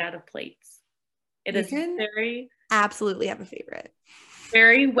actually made out of plates. It is very absolutely have a favorite.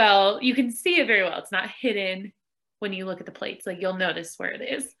 Very well. You can see it very well. It's not hidden when you look at the plates. Like you'll notice where it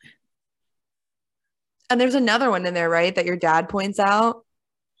is. And there's another one in there, right? That your dad points out.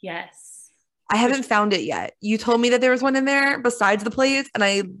 Yes. I haven't found it yet. You told me that there was one in there besides the plates, and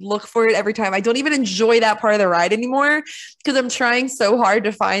I look for it every time. I don't even enjoy that part of the ride anymore because I'm trying so hard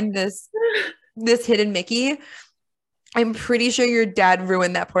to find this hidden Mickey. I'm pretty sure your dad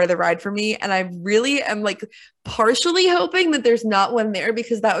ruined that part of the ride for me, and I really am like partially hoping that there's not one there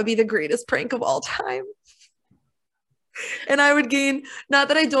because that would be the greatest prank of all time. And I would gain, not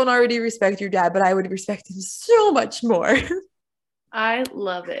that I don't already respect your dad, but I would respect him so much more. I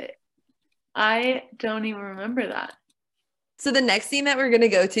love it. I don't even remember that. So the next scene that we're going to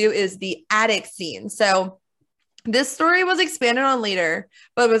go to is the attic scene. So this story was expanded on later,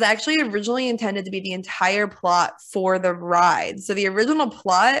 but was actually originally intended to be the entire plot for the ride. So the original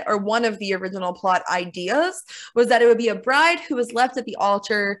plot, or one of the original plot ideas, was that it would be a bride who was left at the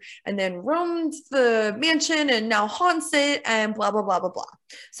altar and then roamed the mansion and now haunts it and blah, blah, blah, blah, blah.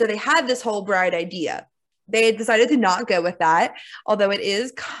 So they had this whole bride idea. They decided to not go with that, although it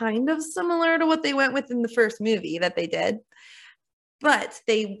is kind of similar to what they went with in the first movie that they did. but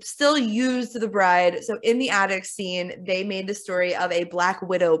they still used the bride. So in the attic scene, they made the story of a Black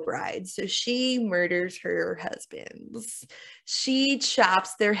Widow bride. So she murders her husbands. She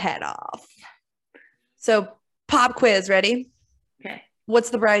chops their head off. So pop quiz, ready? Okay.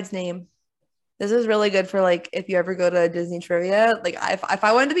 What's the bride's name? This is really good for like if you ever go to Disney trivia. Like if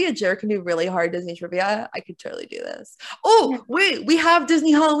I wanted to be a jerk and do really hard Disney trivia, I could totally do this. Oh, wait, we have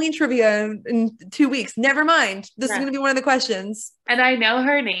Disney Halloween trivia in 2 weeks. Never mind. This is going to be one of the questions. And I know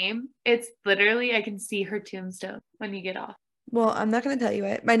her name. It's literally, I can see her tombstone when you get off. Well, I'm not going to tell you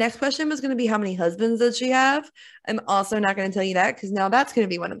it. My next question was going to be how many husbands does she have? I'm also not going to tell you that because now that's going to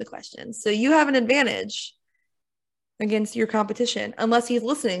be one of the questions. So you have an advantage against your competition, unless he's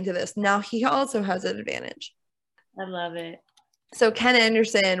listening to this. Now he also has an advantage. I love it. So Ken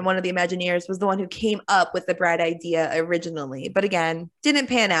Anderson, one of the Imagineers, was the one who came up with the bride idea originally, but again, didn't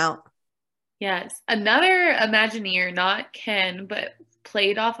pan out. Yes. Another Imagineer, not Ken, but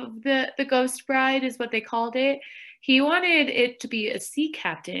played off of the Ghost Bride is what they called it. He wanted it to be a sea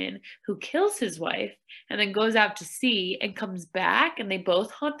captain who kills his wife and then goes out to sea and comes back, and they both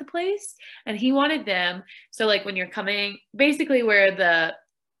haunt the place. And he wanted them, so like when you're coming, basically where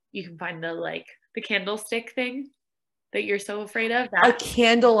you can find the candlestick thing that you're so afraid of. A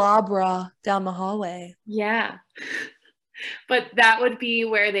candelabra down the hallway. Yeah. But that would be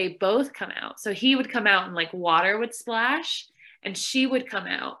where they both come out. So he would come out and like water would splash, and she would come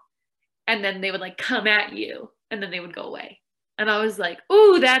out, and then they would like come at you, and then they would go away. And I was like,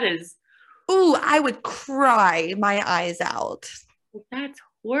 ooh, I would cry my eyes out. That's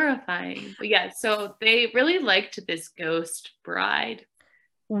horrifying. But yeah, so they really liked this Ghost Bride.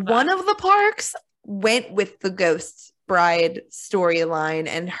 One of the parks went with the Ghost Bride storyline,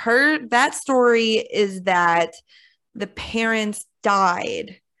 and that story is that the parents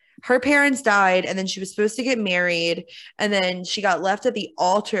died. Her parents died, and then she was supposed to get married, and then she got left at the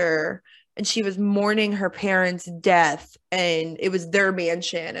altar, and she was mourning her parents' death, and it was their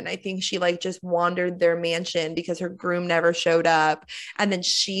mansion, and I think she like just wandered their mansion because her groom never showed up, and then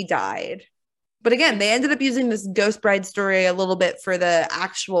she died. But again, they ended up using this Ghost Bride story a little bit for the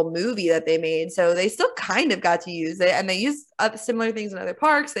actual movie that they made, so they still kind of got to use it, and they used similar things in other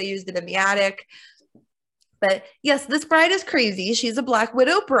parks. They used it in the attic. But yes, this bride is crazy. She's a Black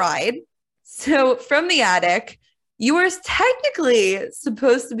Widow bride. So from the attic, you are technically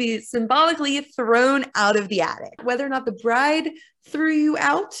supposed to be symbolically thrown out of the attic. Whether or not the bride threw you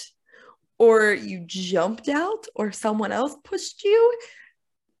out, or you jumped out, or someone else pushed you,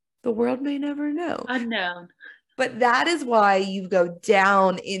 the world may never know. Unknown. But that is why you go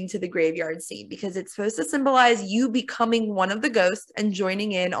down into the graveyard scene, because it's supposed to symbolize you becoming one of the ghosts and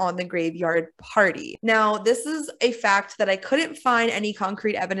joining in on the graveyard party. Now, this is a fact that I couldn't find any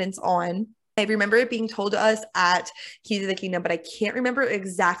concrete evidence on. I remember it being told to us at Keys of the Kingdom, but I can't remember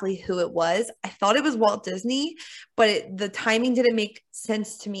exactly who it was. I thought it was Walt Disney, but the timing didn't make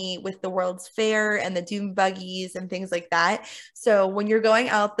sense to me with the World's Fair and the Doom buggies and things like that. So when you're going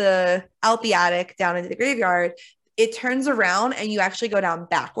out the attic down into the graveyard, it turns around and you actually go down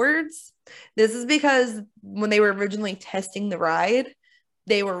backwards. This is because when they were originally testing the ride,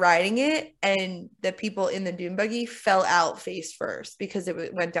 they were riding it, and the people in the Doom buggy fell out face first because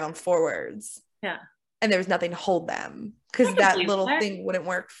it went down forwards. Yeah. And there was nothing to hold them because that little thing wouldn't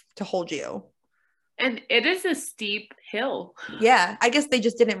work to hold you. And it is a steep hill. Yeah. I guess they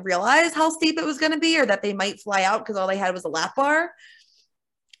just didn't realize how steep it was going to be, or that they might fly out because all they had was a lap bar.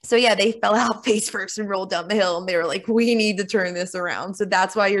 So yeah, they fell out face first and rolled down the hill, and they were like, we need to turn this around. So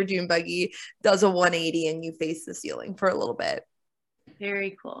that's why your Doom buggy does a 180 and you face the ceiling for a little bit.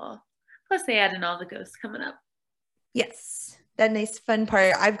 Very cool. Plus they add in all the ghosts coming up. Yes. That nice fun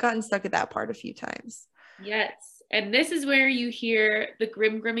part. I've gotten stuck at that part a few times. Yes. And this is where you hear the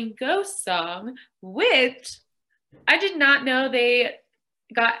Grim Grimming Ghost song, which I did not know they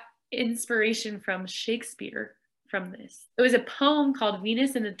got inspiration from Shakespeare from this. It was a poem called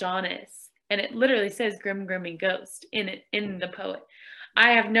Venus and Adonis, and it literally says Grim Grimming Ghost in the poet.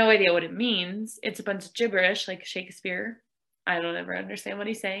 I have no idea what it means. It's a bunch of gibberish like Shakespeare. I don't ever understand what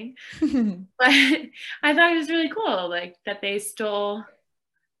he's saying. But I thought it was really cool, like that they stole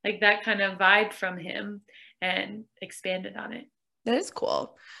like that kind of vibe from him and expanded on it. That is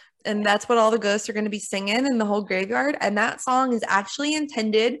cool. And that's what all the ghosts are going to be singing in the whole graveyard. And that song is actually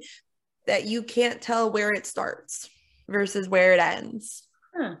intended that you can't tell where it starts versus where it ends.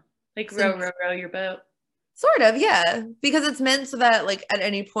 Huh. Like row, row, row your boat. Sort of, yeah. Because it's meant so that like at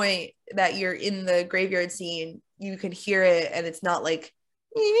any point that you're in the graveyard scene, you can hear it and it's not like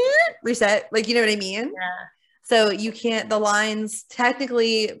reset. Like, you know what I mean? Yeah. So you can't, the lines,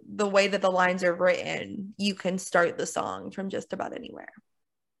 technically, the way that the lines are written, you can start the song from just about anywhere.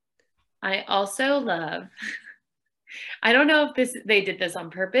 I also love, I don't know if they did this on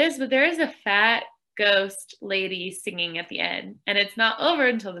purpose, but there is a fat ghost lady singing at the end. And it's not over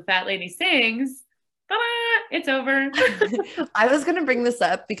until the fat lady sings. Ta-da! It's over. I was going to bring this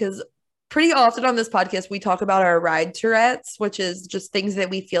up because pretty often on this podcast, we talk about our ride Tourette's, which is just things that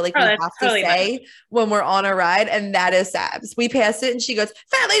we feel like we have totally to say fun. When we're on a ride. And that is Sabs. We pass it and she goes,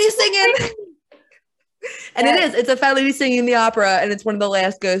 fat lady singing. And yes. It's a fat lady singing the opera. And it's one of the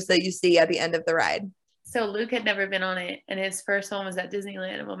last ghosts that you see at the end of the ride. So Luke had never been on it. And his first one was at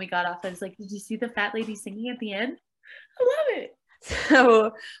Disneyland. And when we got off, I was like, did you see the fat lady singing at the end? I love it.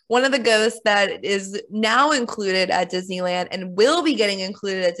 So one of the ghosts that is now included at Disneyland and will be getting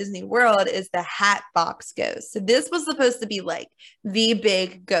included at Disney World is the Hatbox Ghost. So this was supposed to be like the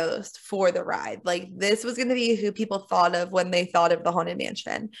big ghost for the ride. Like this was going to be who people thought of when they thought of the Haunted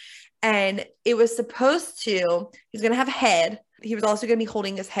Mansion. And it was supposed to, he's going to have a head. He was also going to be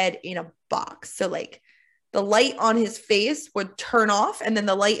holding his head in a box. So like the light on his face would turn off and then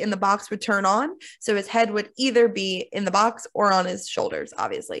the light in the box would turn on. So his head would either be in the box or on his shoulders,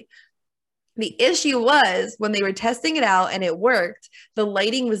 obviously. The issue was when they were testing it out and it worked, the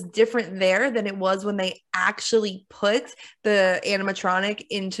lighting was different there than it was when they actually put the animatronic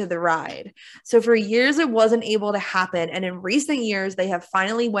into the ride. So for years, it wasn't able to happen. And in recent years, they have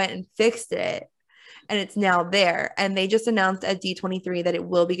finally went and fixed it. And it's now there. And they just announced at D23 that it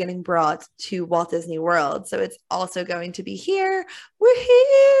will be getting brought to Walt Disney World. So it's also going to be here.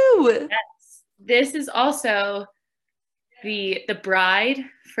 Woohoo! Yes. This is also the bride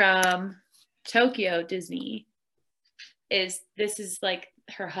from Tokyo Disney. This is like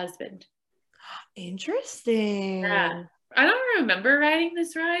her husband. Interesting. Yeah. I don't remember riding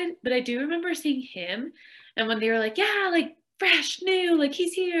this ride, but I do remember seeing him. And when they were like, yeah, like fresh, new, like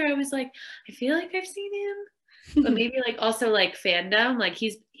he's here, I was like, I feel like I've seen him. But maybe like also like fandom, like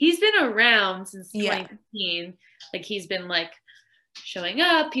he's been around since 2015. Like he's been like showing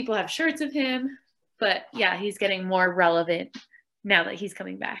up, people have shirts of him, but yeah, he's getting more relevant now that he's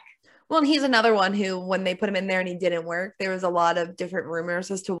coming back. Well, and he's another one who, when they put him in there and he didn't work, there was a lot of different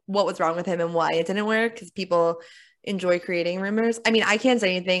rumors as to what was wrong with him and why it didn't work, because people enjoy creating rumors. I mean, I can't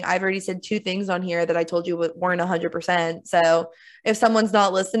say anything. I've already said 2 things on here that I told you weren't 100%. So if someone's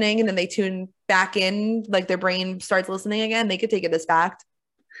not listening and then they tune back in, like their brain starts listening again, they could take it as fact.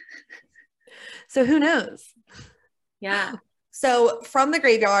 So who knows? Yeah. So from the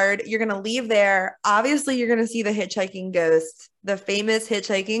graveyard, you're going to leave there. Obviously, you're going to see the hitchhiking ghost, the famous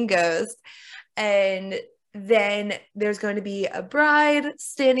hitchhiking ghost. And then there's going to be a bride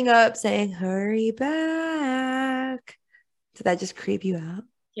standing up saying, hurry back. Did that just creep you out?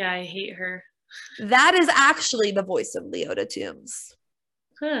 Yeah, I hate her. That is actually the voice of Leota Toombs.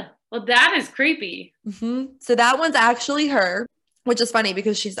 Huh. Well, that is creepy. Mm-hmm. So that one's actually her, which is funny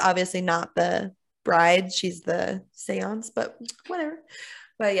because she's obviously not the bride. She's the seance, but whatever.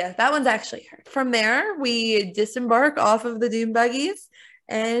 But yeah, that one's actually her. From there, we disembark off of the Doom buggies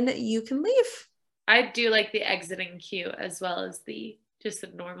and you can leave. I do like the exiting queue as well as just the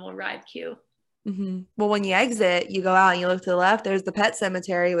normal ride queue. Mm-hmm. Well, when you exit, you go out and you look to the left. There's the pet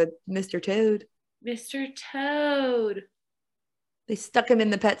cemetery with Mr. Toad. Mr. Toad. They stuck him in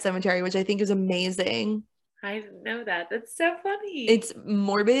the pet cemetery, which I think is amazing. I didn't know that. That's so funny. It's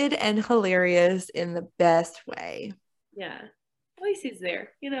morbid and hilarious in the best way. Yeah. At least he's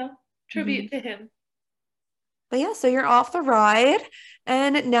there, tribute to him. But yeah, so you're off the ride.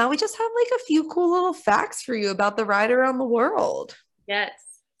 And now we just have like a few cool little facts for you about the ride around the world. Yes.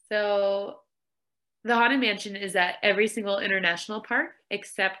 So the Haunted Mansion is at every single international park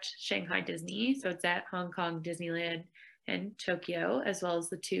except Shanghai Disney. So it's at Hong Kong Disneyland and Tokyo, as well as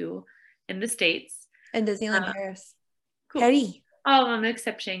the 2 in the States. And Disneyland Paris. Cool. Paris. All of them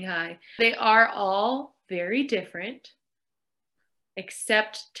except Shanghai. They are all very different,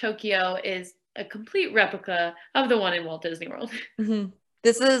 except Tokyo is a complete replica of the one in Walt Disney World. Mm-hmm.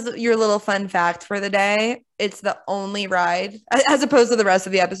 This is your little fun fact for the day. It's the only ride, as opposed to the rest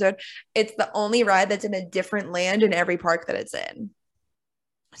of the episode, it's the only ride that's in a different land in every park that it's in.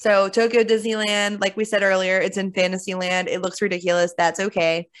 So Tokyo Disneyland, like we said earlier, it's in Fantasyland. It looks ridiculous. That's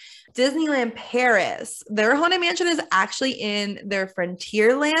okay. Disneyland Paris, their Haunted Mansion is actually in their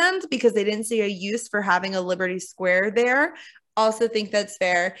Frontierland because they didn't see a use for having a Liberty Square there Also think that's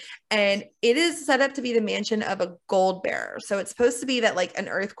fair. And it is set up to be the mansion of a gold bearer. So it's supposed to be that like an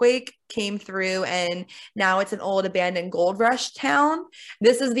earthquake came through and now it's an old abandoned gold rush town.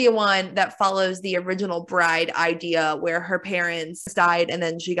 This is the one that follows the original bride idea where her parents died and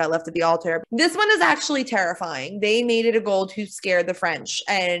then she got left at the altar. This one is actually terrifying. They made it a goal to scare the French.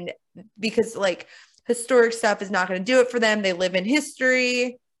 And because like historic stuff is not going to do it for them, they live in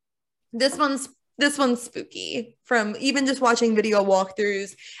history. This one's spooky. From even just watching video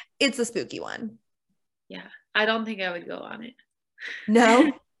walkthroughs, it's a spooky one. Yeah, I don't think I would go on it.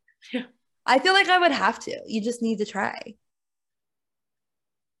 No? Yeah. I feel like I would have to. You just need to try.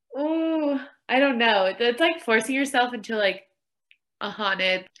 Oh, I don't know. It's like forcing yourself into like a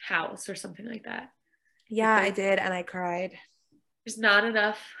haunted house or something like that. Yeah, I did, and I cried. There's not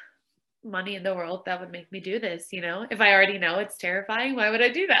enough money in the world that would make me do this, you know? If I already know it's terrifying, why would I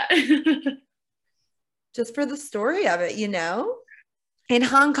do that? Just for the story of it, you know? In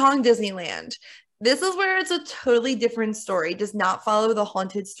Hong Kong Disneyland, this is where it's a totally different story. It does not follow the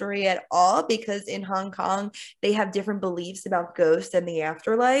haunted story at all because in Hong Kong, they have different beliefs about ghosts and the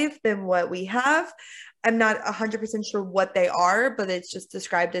afterlife than what we have. I'm not 100% sure what they are, but it's just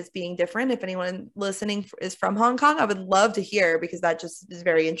described as being different. If anyone listening is from Hong Kong, I would love to hear because that just is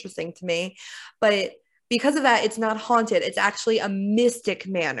very interesting to me. But because of that, it's not haunted. It's actually a mystic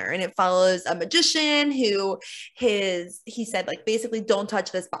manor, and it follows a magician who he said like basically don't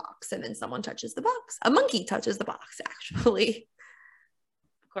touch this box, and then someone touches the box. A monkey touches the box, actually.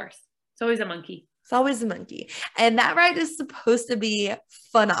 Of course, it's always a monkey. It's always a monkey, and that ride is supposed to be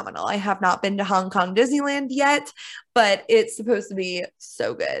phenomenal. I have not been to Hong Kong Disneyland yet, but it's supposed to be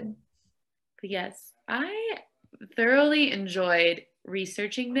so good. But yes, I thoroughly enjoyed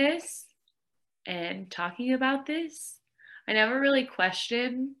researching this and talking about this. I never really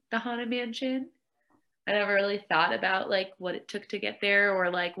questioned the Haunted Mansion. I never really thought about like what it took to get there or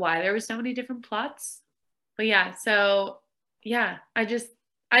like why there were so many different plots. But yeah, so yeah, I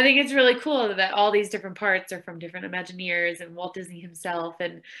think it's really cool that all these different parts are from different Imagineers and Walt Disney himself,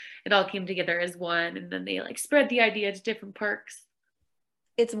 and it all came together as one, and then they like spread the idea to different parks.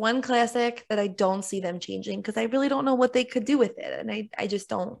 It's one classic that I don't see them changing because I really don't know what they could do with it, and I just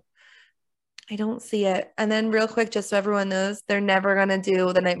don't. I don't see it. And then real quick, just so everyone knows, they're never going to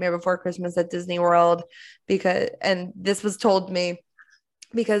do The Nightmare Before Christmas at Disney World and this was told me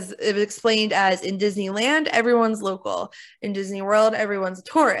because it was explained as in Disneyland, everyone's local. In Disney World, everyone's a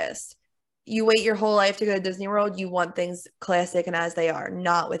tourist. You wait your whole life to go to Disney World. You want things classic and as they are,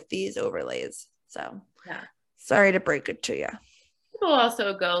 not with these overlays. So yeah, sorry to break it to you. People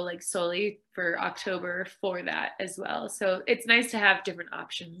also go like solely for October for that as well. So it's nice to have different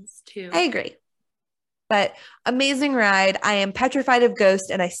options too. I agree. But amazing ride. I am petrified of ghosts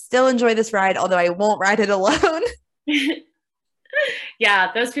and I still enjoy this ride, although I won't ride it alone.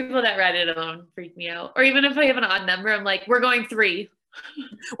 Yeah, those people that ride it alone freak me out. Or even if I have an odd number, I'm like, we're going 3.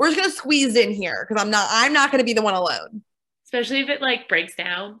 We're just gonna squeeze in here because I'm not gonna be the one alone. Especially if it like breaks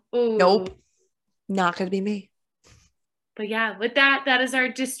down. Ooh. Nope. Not gonna be me. But yeah, with that is our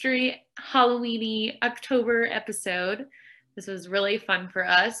Distory Halloweeny October episode. This was really fun for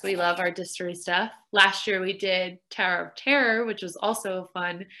us. We love our Distory stuff. Last year we did Tower of Terror, which was also a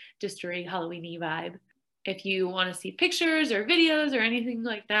fun Distory Halloweeny vibe. If you want to see pictures or videos or anything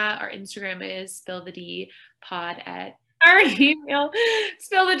like that, our Instagram is Spill the D Pod at our email,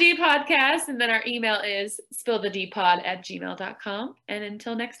 Spill the D Podcast, and then our email is spillthedpod@gmail.com. And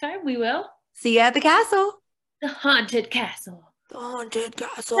until next time, we will see you at the castle. The Haunted Castle. The Haunted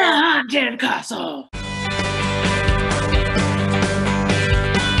Castle. The Haunted Castle.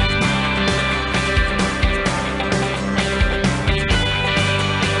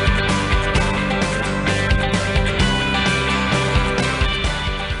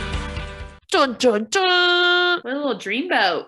 Dun, dun, dun. What a little dreamboat.